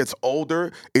as he gets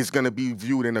older is going to be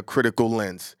viewed in a critical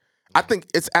lens. I think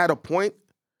it's at a point,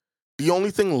 the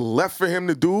only thing left for him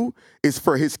to do is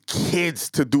for his kids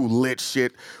to do lit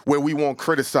shit where we won't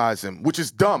criticize him, which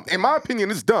is dumb. In my opinion,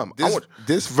 it's dumb.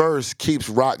 This verse keeps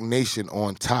Rock Nation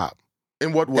on top.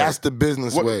 In what way? That's the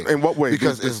business way. In what way?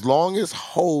 Because as long as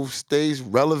Hove stays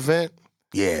relevant,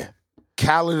 yeah,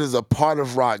 Khaled is a part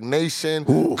of Rock Nation,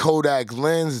 Kodak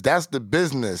Lens, that's the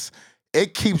business.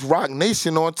 It keeps Rock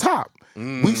Nation on top.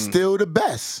 We still the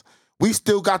best. We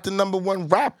still got the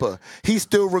 #1 rapper. He's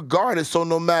still regarded. So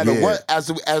no matter what,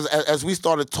 as we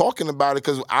started talking about it,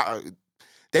 because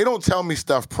they don't tell me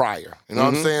stuff prior. You know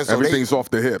what I'm saying? So everything's off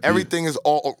the hip. Everything is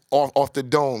all off the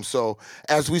dome. So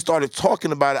as we started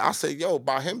talking about it, I said, yo,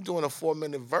 by him doing a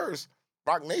 4-minute verse,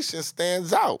 Rock Nation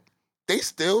stands out. They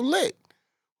still lit.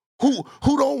 Who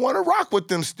don't want to rock with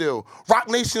them still? Rock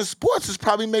Nation Sports is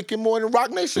probably making more than Rock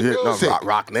Nation Music. No,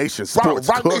 Rock Nation Sports.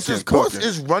 Rock Nation Sports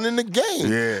is running the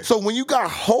game. Yeah. So when you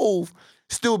got Hove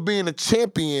still being a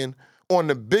champion on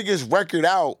the biggest record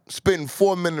out, spitting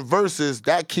 4-minute verses,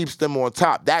 that keeps them on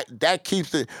top. That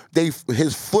keeps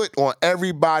his foot on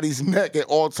everybody's neck at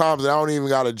all times, and I don't even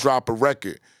gotta drop a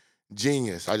record.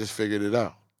 Genius. I just figured it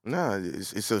out. Nah,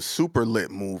 it's a super lit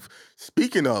move.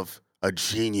 Speaking of a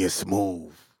genius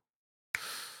move,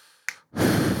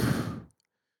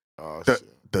 Oh, the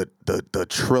shit. the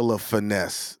Triller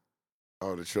finesse.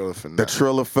 Oh, the Triller finesse. The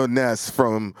Triller finesse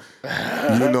from,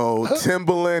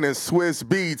 Timbaland and Swiss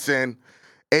Beats and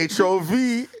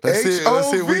HOV. Let's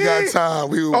see, we got time.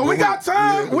 We got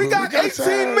time. Yeah, we got 18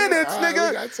 time. minutes, All right, nigga.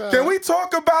 we got time. Can we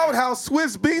talk about how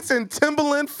Swiss Beats and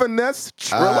Timbaland finesse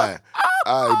Triller?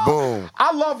 All right, boom.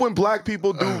 I love when black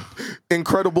people do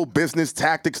incredible business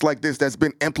tactics like this that's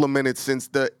been implemented since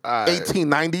the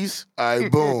 1890s. All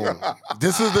right, boom.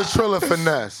 This is the Triller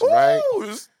finesse, right?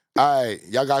 All right,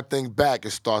 y'all got to think back.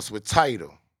 It starts with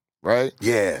Tidal, right?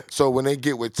 Yeah. So when they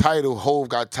get with Tidal, Hove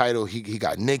got Tidal. He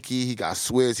got Nicki, he got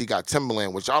Swizz, he got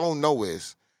Timbaland. What y'all don't know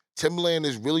is Timbaland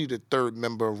is really the third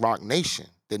member of Roc Nation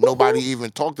that nobody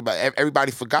even talked about.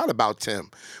 Everybody forgot about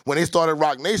Tim. When they started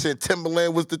Roc Nation,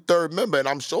 Timbaland was the third member, and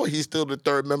I'm sure he's still the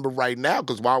third member right now,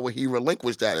 because why would he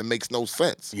relinquish that? It makes no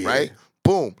sense, right?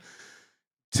 Boom.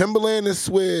 Timbaland and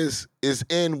Swizz is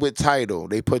in with Tidal.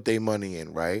 They put their money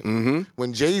in, right? Mm-hmm.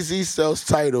 When Jay-Z sells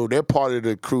Tidal, they're part of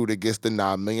the crew that gets the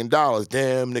 $9 million.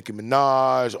 Damn, Nicki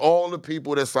Minaj, all the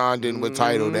people that signed in with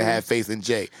Tidal that had faith in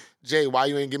Jay. Jay, why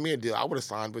you ain't give me a deal? I would have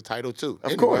signed with Tidal too.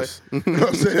 Of course. You know what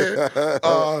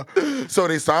I'm saying? So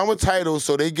they signed with Tidal,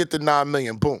 so they get the $9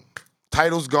 million. Boom.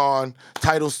 Tidal's gone.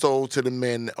 Tidal sold to the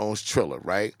man that owns Triller,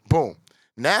 right? Boom.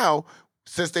 Now,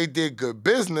 since they did good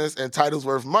business and Tidal's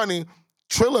worth money,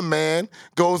 Triller Man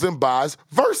goes and buys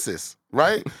Versus,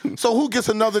 right? So who gets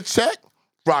another check?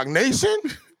 Roc Nation,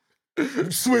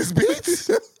 Swiss Beats,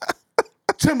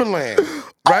 Timbaland,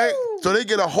 right? So they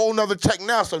get a whole nother check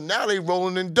now. So now they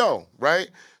rolling in dough, right?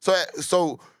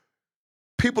 So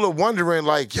people are wondering,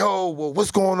 like, yo, well,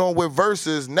 what's going on with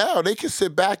Versus? Now they can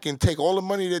sit back and take all the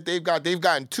money that they've got. They've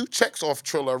gotten 2 checks off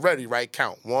Triller already, right?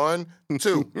 Count 1,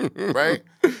 2, right?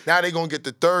 Now they're going to get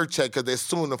the third check because they're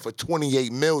suing them for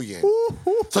 $28 million.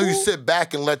 So you sit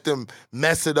back and let them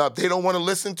mess it up. They don't want to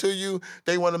listen to you.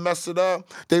 They want to mess it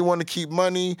up. They want to keep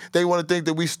money. They want to think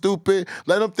that we stupid.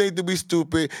 Let them think that we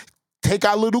stupid. Take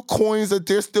our little coins that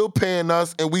they're still paying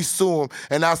us, and we sue them,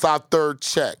 and that's our third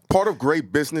check. Part of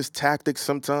great business tactics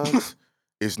sometimes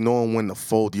is knowing when to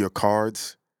fold your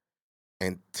cards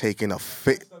and taking a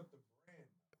fit.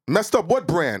 Messed up what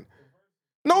brand?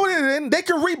 No, they didn't. They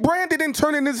can rebrand it and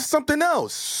turn it into something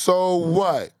else. So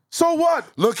what? So what?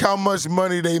 Look how much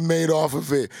money they made off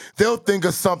of it. They'll think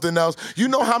of something else. You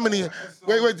know how many?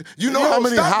 Wait. You know how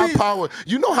many high powered?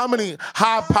 You know how many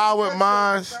high powered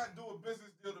minds?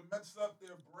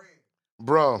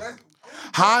 Bro,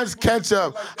 Heinz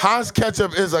ketchup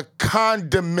is a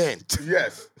condiment.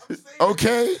 Yes.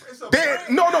 Okay? They're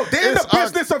in the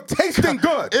business of tasting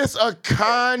good. It's a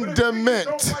condiment.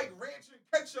 Don't like ranch and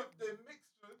ketchup, they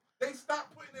they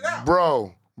stop putting it out.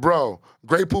 Bro,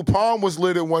 Grey Poupon was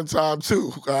lit at one time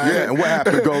too. Right? Yeah, and what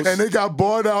happened, Ghost? And they got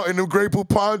bought out, and the Grey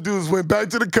Poupon dudes went back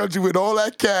to the country with all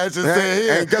that cash and said,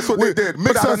 "Here, and guess what they did?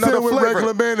 Mix Put out us another in with flavor.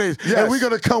 regular mayonnaise, Yes. and we're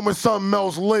gonna come with something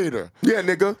else later." Yeah,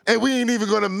 nigga. And we ain't even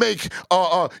gonna make,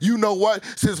 you know what?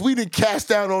 Since we didn't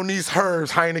cast out on these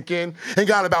herbs, Heineken, and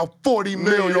got about 40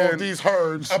 million of these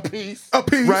herbs A piece.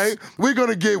 right? We're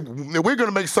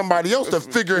gonna make somebody else the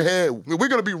figurehead. We're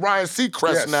gonna be Ryan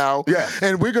Seacrest Yes. now, Yes.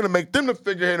 and we're gonna make them the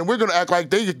figurehead, and we're gonna act like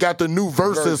they got the new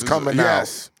verses coming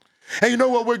Yes. out. And you know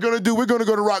what we're gonna do? We're gonna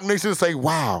go to Roc Nation and say,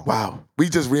 "Wow, we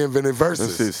just reinvented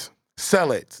verses. This is.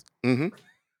 Sell it." Mm-hmm.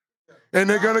 And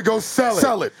they're gonna go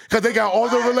sell it. Because they got all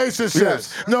the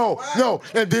relationships. Yes. No.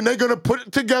 And then they're gonna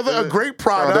put together a great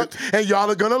product, and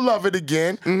y'all are gonna love it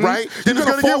again, right? Then You're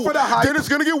gonna fall for the hype. Then it's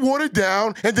gonna get watered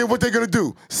down, and then what they're gonna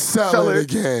do? Sell it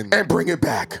again. And bring it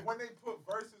back. When they put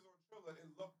Versus on Triller,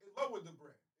 it lowered the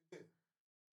brand.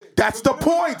 That's the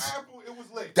point. Apple, it was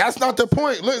lit. That's not the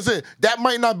point. Listen, that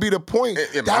might not be the point.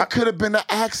 It might- That could have been an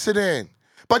accident.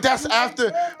 But that's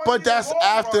after. But that's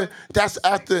after. That's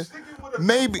after.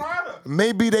 Maybe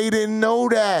they didn't know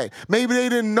that. Maybe they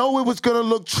didn't know it was gonna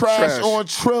look trash. On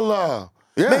Triller.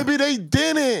 Yeah. Maybe they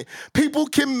didn't. People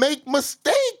can make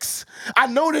mistakes. I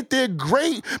know that they're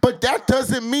great, but that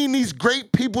doesn't mean these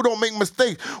great people don't make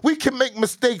mistakes. We can make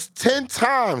mistakes 10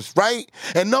 times, right?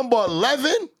 And number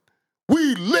 11,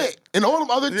 we lit. And all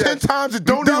them other 10 times, it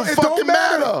don't even fucking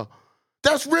matter.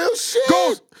 That's real shit.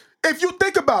 Ghost, if you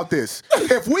think about this,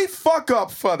 if we fuck up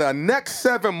for the next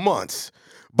 7 months,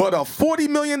 but a $40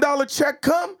 million check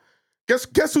come,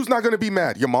 guess who's not gonna be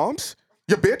mad? Your moms?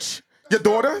 Your bitch? Your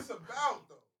daughter? It's about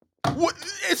though. What?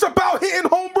 It's about hitting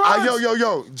home runs.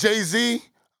 Yo. Jay-Z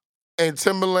and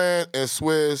Timberland and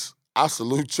Swizz, I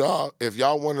salute y'all. If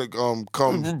y'all want to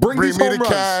come Bring me these the home runs.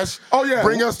 cash, Oh, yeah.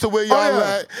 bring us to where y'all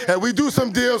yeah. at, and we do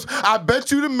some deals. I bet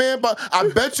you the man, but I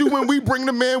bet you when we bring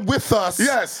the man with us,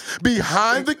 Yes.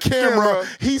 behind the camera,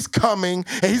 he's coming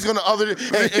and he's gonna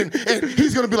and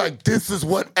he's gonna be like, this is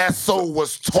what SO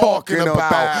was talking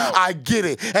about. I get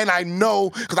it, and I know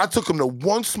because I took him to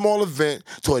one small event,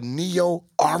 to a neo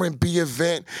R&B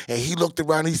event, and he looked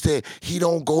around. He said he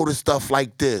don't go to stuff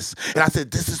like this, and I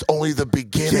said this is only the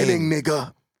beginning.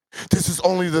 Nigga. This is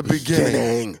only the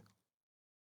beginning.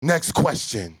 Next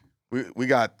question. We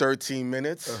got 13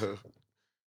 minutes.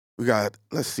 We got,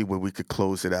 let's see where we could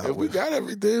close it out If we with. got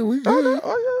everything, we good.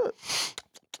 Oh,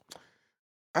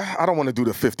 yeah. I don't want to do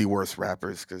the 50 worst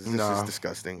rappers because this is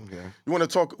disgusting. Okay. You want to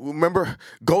talk, remember,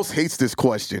 Ghost hates this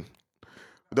question.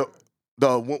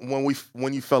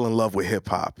 When you fell in love with hip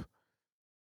hop.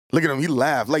 Look at him, he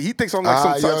laughed. Like he thinks I'm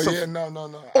like some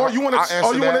no. Or you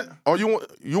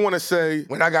want to say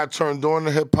when I got turned on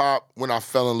to hip hop, when I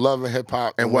fell in love with hip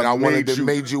hop, and what when I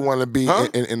made you want to be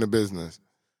in the business.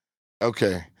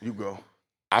 Okay. You go.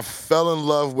 I fell in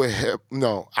love with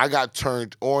I got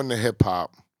turned on to hip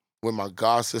hop when my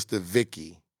god sister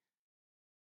Vicky,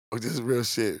 this is real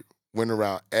shit, went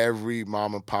around every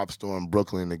mom and pop store in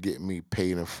Brooklyn to get me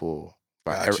paid in full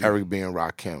by Eric B. and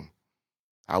Rakim.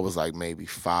 I was like maybe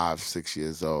 5, 6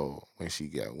 years old when she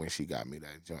got me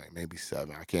that joint. Maybe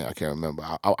 7. I can't remember.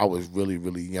 I was really,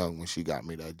 really young when she got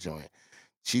me that joint.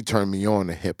 She turned me on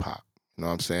to hip hop. You know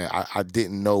what I'm saying? I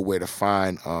didn't know where to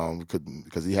find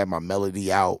because he had my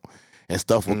melody out and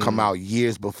stuff would come out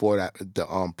years before that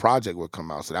the project would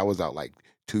come out. So that was out like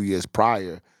 2 years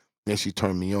prior. Then she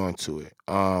turned me on to it.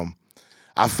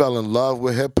 I fell in love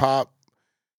with hip hop.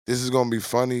 This is gonna be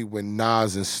funny when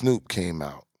Nas and Snoop came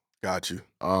out. Got you.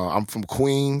 I'm from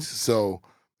Queens, so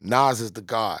Nas is the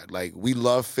god. Like, we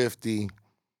love 50,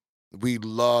 we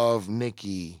love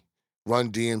Nicki,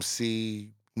 Run DMC,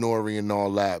 Nori, and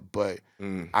all that. But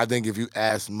I think if you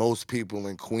ask most people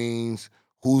in Queens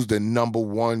who's the number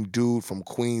one dude from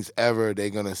Queens ever,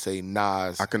 they're gonna say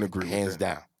Nas. I can agree hands with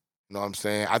that. down. You know what I'm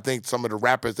saying? I think some of the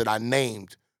rappers that I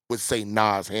named would say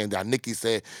Nas hands down. Nicki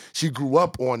said she grew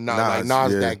up on Nas, like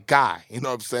Nas that guy. You know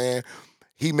what I'm saying?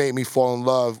 He made me fall in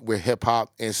love with hip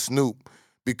hop and Snoop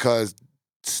because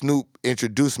Snoop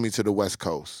introduced me to the West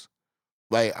Coast.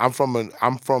 Like, I'm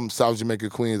from South Jamaica,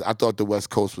 Queens. I thought the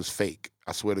West Coast was fake.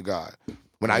 I swear to God.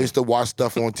 When I used to watch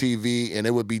stuff on TV and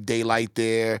it would be daylight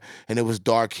there and it was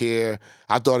dark here,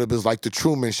 I thought it was like the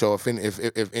Truman Show.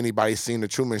 If anybody's seen the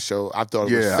Truman Show, I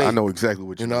thought it was fake. Yeah, I know exactly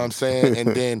what you mean. You know what I'm saying?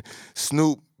 And then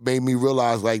Snoop made me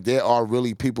realize, like, there are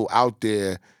really people out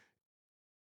there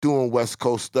doing West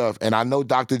Coast stuff. And I know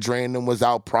Dr. Dre and them was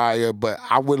out prior, but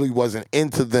I really wasn't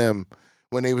into them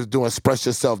when they was doing Express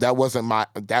Yourself. That wasn't my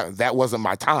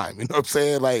time. You know what I'm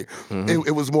saying? Like,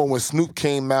 it was more when Snoop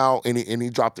came out and he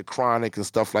dropped the Chronic and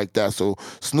stuff like that. So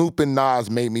Snoop and Nas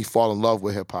made me fall in love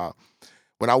with hip hop.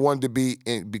 When I wanted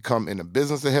to become in the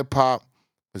business of hip hop, it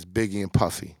was Biggie and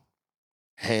Puffy.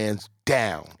 Hands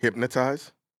down.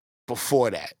 Hypnotize? Before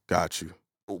that. Got you.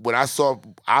 When I saw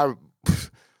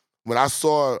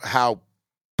how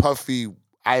Puffy,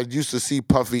 I used to see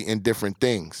Puffy in different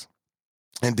things.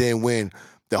 And then when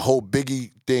the whole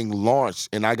Biggie thing launched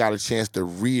and I got a chance to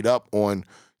read up on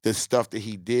the stuff that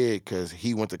he did because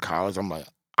he went to college, I'm like,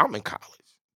 I'm in college.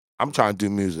 I'm trying to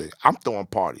do music. I'm throwing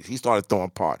parties. He started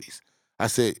throwing parties. I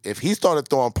said, if he started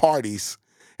throwing parties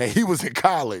and he was in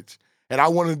college and I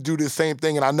wanted to do the same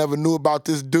thing and I never knew about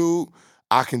this dude,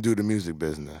 I can do the music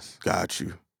business. Got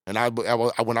you. And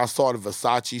when I saw the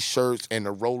Versace shirts and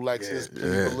the Rolexes,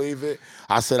 can you believe it?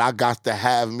 I said, I got to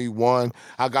have me one.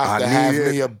 I got to have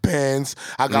me a Benz.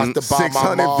 I got to buy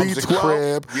my mom's a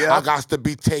crib. Yep. I got to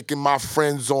be taking my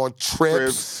friends on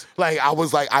trips. Like, I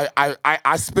was like,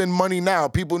 I spend money now.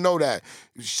 People know that.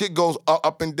 Shit goes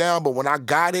up and down, but when I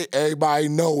got it, everybody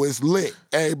know it's lit.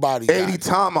 Everybody got 80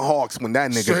 tomahawks when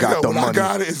that nigga straight got up, the when money. I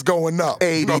got it, it's going up.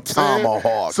 80 you know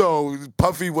tomahawks. So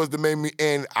Puffy was the main me,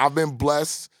 and I've been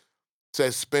blessed to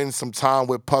spend some time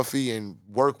with Puffy and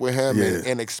work with him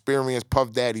and experience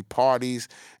Puff Daddy parties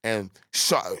and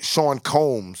Sean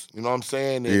Combs. You know what I'm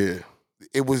saying?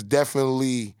 It was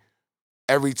definitely,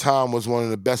 every time was one of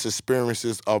the best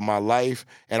experiences of my life.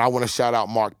 And I want to shout out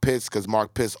Mark Pitts because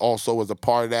Mark Pitts also was a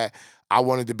part of that. I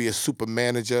wanted to be a super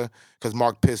manager because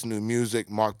Mark Pitts knew music.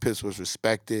 Mark Pitts was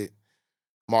respected.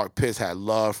 Mark Pitts had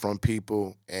love from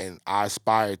people, and I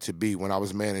aspired to be, when I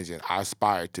was managing, I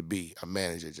aspired to be a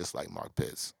manager just like Mark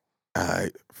Pitts.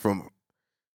 From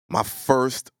my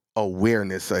first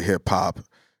awareness of hip-hop,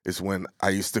 is when I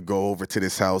used to go over to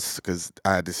this house because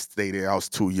I had to stay there. I was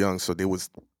too young, so there was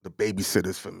the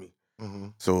babysitters for me. Mm-hmm.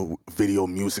 So Video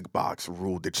Music Box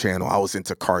ruled the channel. I was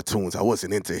into cartoons. I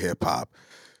wasn't into hip hop.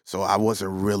 So I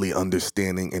wasn't really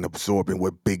understanding and absorbing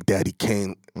what Big Daddy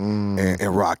Kane and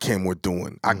Rakim were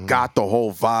doing. I got the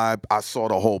whole vibe. I saw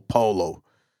the whole polo.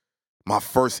 My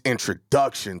first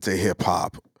introduction to hip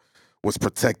hop was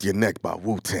Protect Your Neck by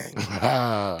Wu-Tang.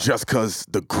 Just because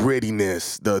the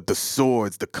grittiness, the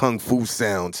swords, the kung fu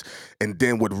sounds. And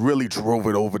then what really drove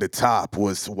it over the top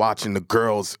was watching the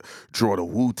girls draw the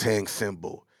Wu-Tang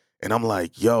symbol. And I'm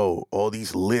like, yo, all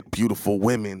these lit, beautiful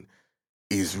women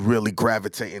is really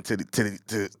gravitating to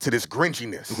this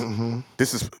gringiness.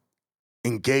 This is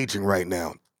engaging right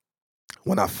now.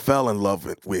 When I fell in love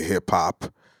with hip-hop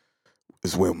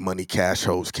is when Money Cash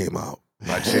Hoes came out.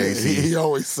 By Jay-Z. He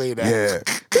always say that.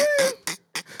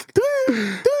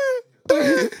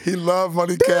 Yeah. He loved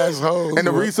Money Cash Hoes. And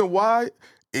the reason why,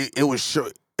 it was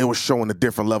showing a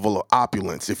different level of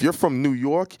opulence. If you're from New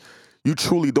York, you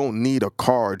truly don't need a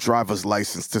car or driver's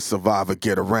license to survive or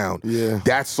get around. Yeah.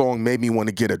 That song made me want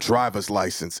to get a driver's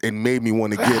license. It made me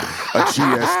want to get a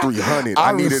GS 300. I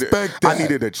respect that. I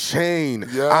needed a chain.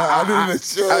 Yeah, I needed a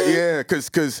chain. Yeah,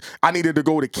 because I needed to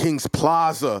go to King's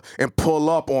Plaza and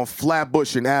pull up on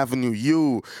Flatbush and Avenue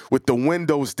U with the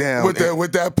windows down. With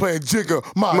that playing Jigga,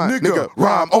 my nigga,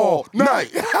 rhyme all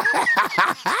night.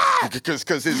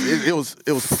 Because it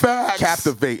was Facts.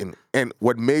 captivating. And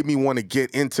what made me want to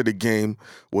get into the game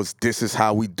was This Is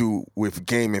How We Do with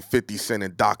Game and 50 Cent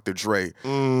and Dr. Dre.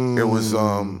 It was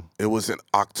in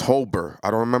October.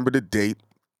 I don't remember the date.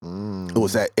 It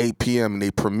was at 8 p.m. and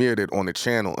they premiered it on the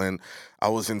channel. And I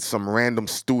was in some random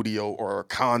studio or a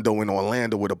condo in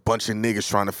Orlando with a bunch of niggas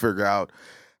trying to figure out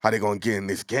how they gonna get in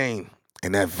this game.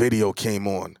 And that video came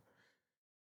on.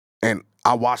 And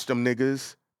I watched them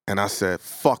niggas and I said,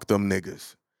 fuck them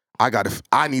niggas.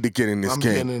 I need to get in this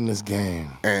game. I'm getting in this game.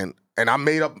 And I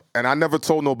made up, and I never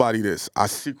told nobody this. I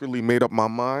secretly made up my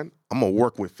mind. I'm gonna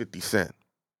work with 50 Cent.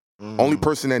 Only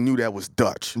person that knew that was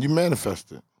Dutch. You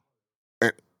manifested.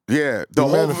 And, yeah,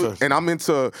 and I'm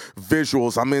into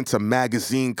visuals. I'm into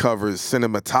magazine covers,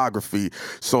 cinematography.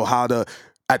 So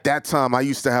at that time, I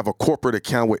used to have a corporate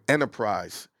account with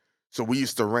Enterprise. So we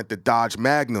used to rent the Dodge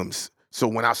Magnums. So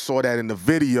when I saw that in the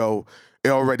video, it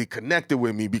already connected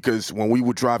with me because when we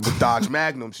would drive the Dodge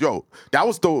Magnums, yo, that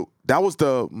was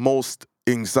the most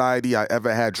anxiety I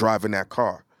ever had driving that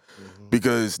car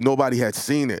because nobody had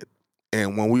seen it.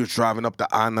 And when we were driving up the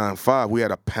I-95, we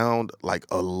had a pound like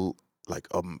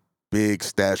a big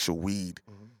stash of weed.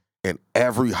 And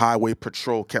every highway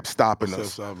patrol kept stopping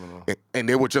us. And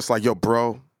they were just like, yo,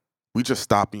 bro, we just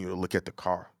stopping you to look at the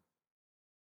car.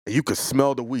 And you could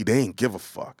smell the weed. They ain't give a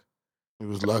fuck. He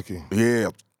was lucky. Yeah.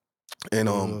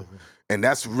 And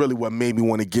that's really what made me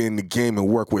want to get in the game and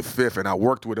work with Fifth. And I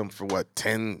worked with him for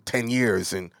 10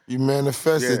 years. And you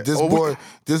manifested. Yeah.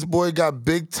 This boy got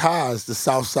big ties to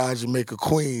Southside Jamaica,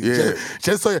 Queens. Yeah.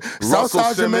 Just so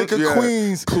Southside Jamaica,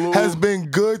 Queens has been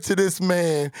good to this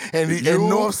man, and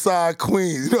Northside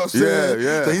Queens. You know what I'm saying?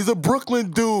 Yeah. So he's a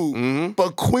Brooklyn dude,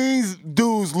 but Queens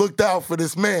dudes looked out for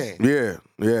this man. Yeah,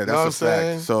 that's a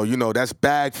fact. So that's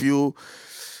bag fuel.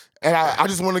 And I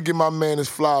just want to give my man his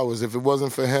flowers. If it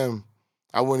wasn't for him,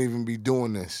 I wouldn't even be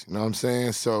doing this. You know what I'm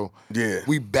saying? So yeah,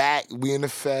 we back. We in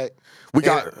effect. We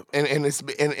got and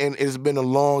it's been a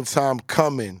long time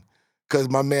coming. Cause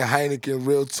my man Heineken,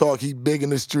 real talk, he big in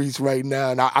the streets right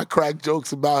now, and I crack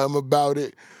jokes about him about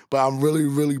it. But I'm really,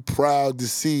 really proud to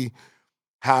see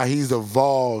how he's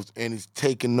evolved and he's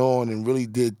taken on and really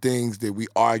did things that we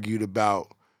argued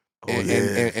about.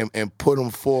 And put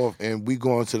them forth, and we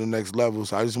going to the next level.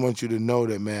 So I just want you to know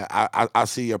that, man, I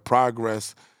see your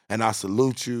progress, and I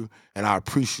salute you, and I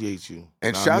appreciate you.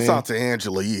 And shouts out to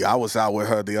Angela Yee. I was out with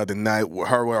her the other night, with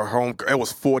her home. It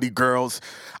was 40 girls.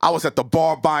 I was at the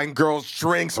bar buying girls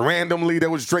drinks randomly. They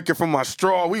was drinking from my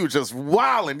straw. We were just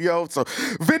wilding, yo. So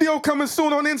video coming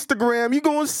soon on Instagram. You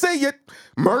gonna see it.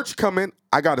 Merch coming.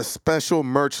 I got a special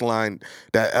merch line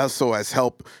that Esso has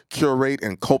helped curate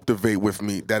and cultivate with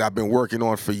me that I've been working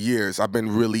on for years. I've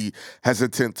been really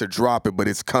hesitant to drop it, but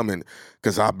it's coming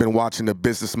because I've been watching the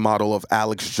business model of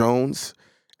Alex Jones.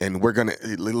 And we're gonna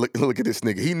look at this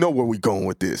nigga. He know where we going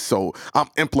with this. So I'm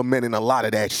implementing a lot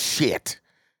of that shit.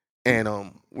 And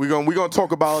we're gonna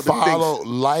talk about other things.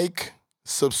 Like,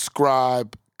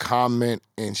 subscribe, comment,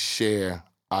 and share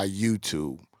our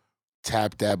YouTube.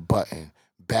 Tap that button.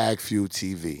 Bag Fuel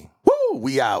TV. Woo!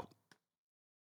 We out.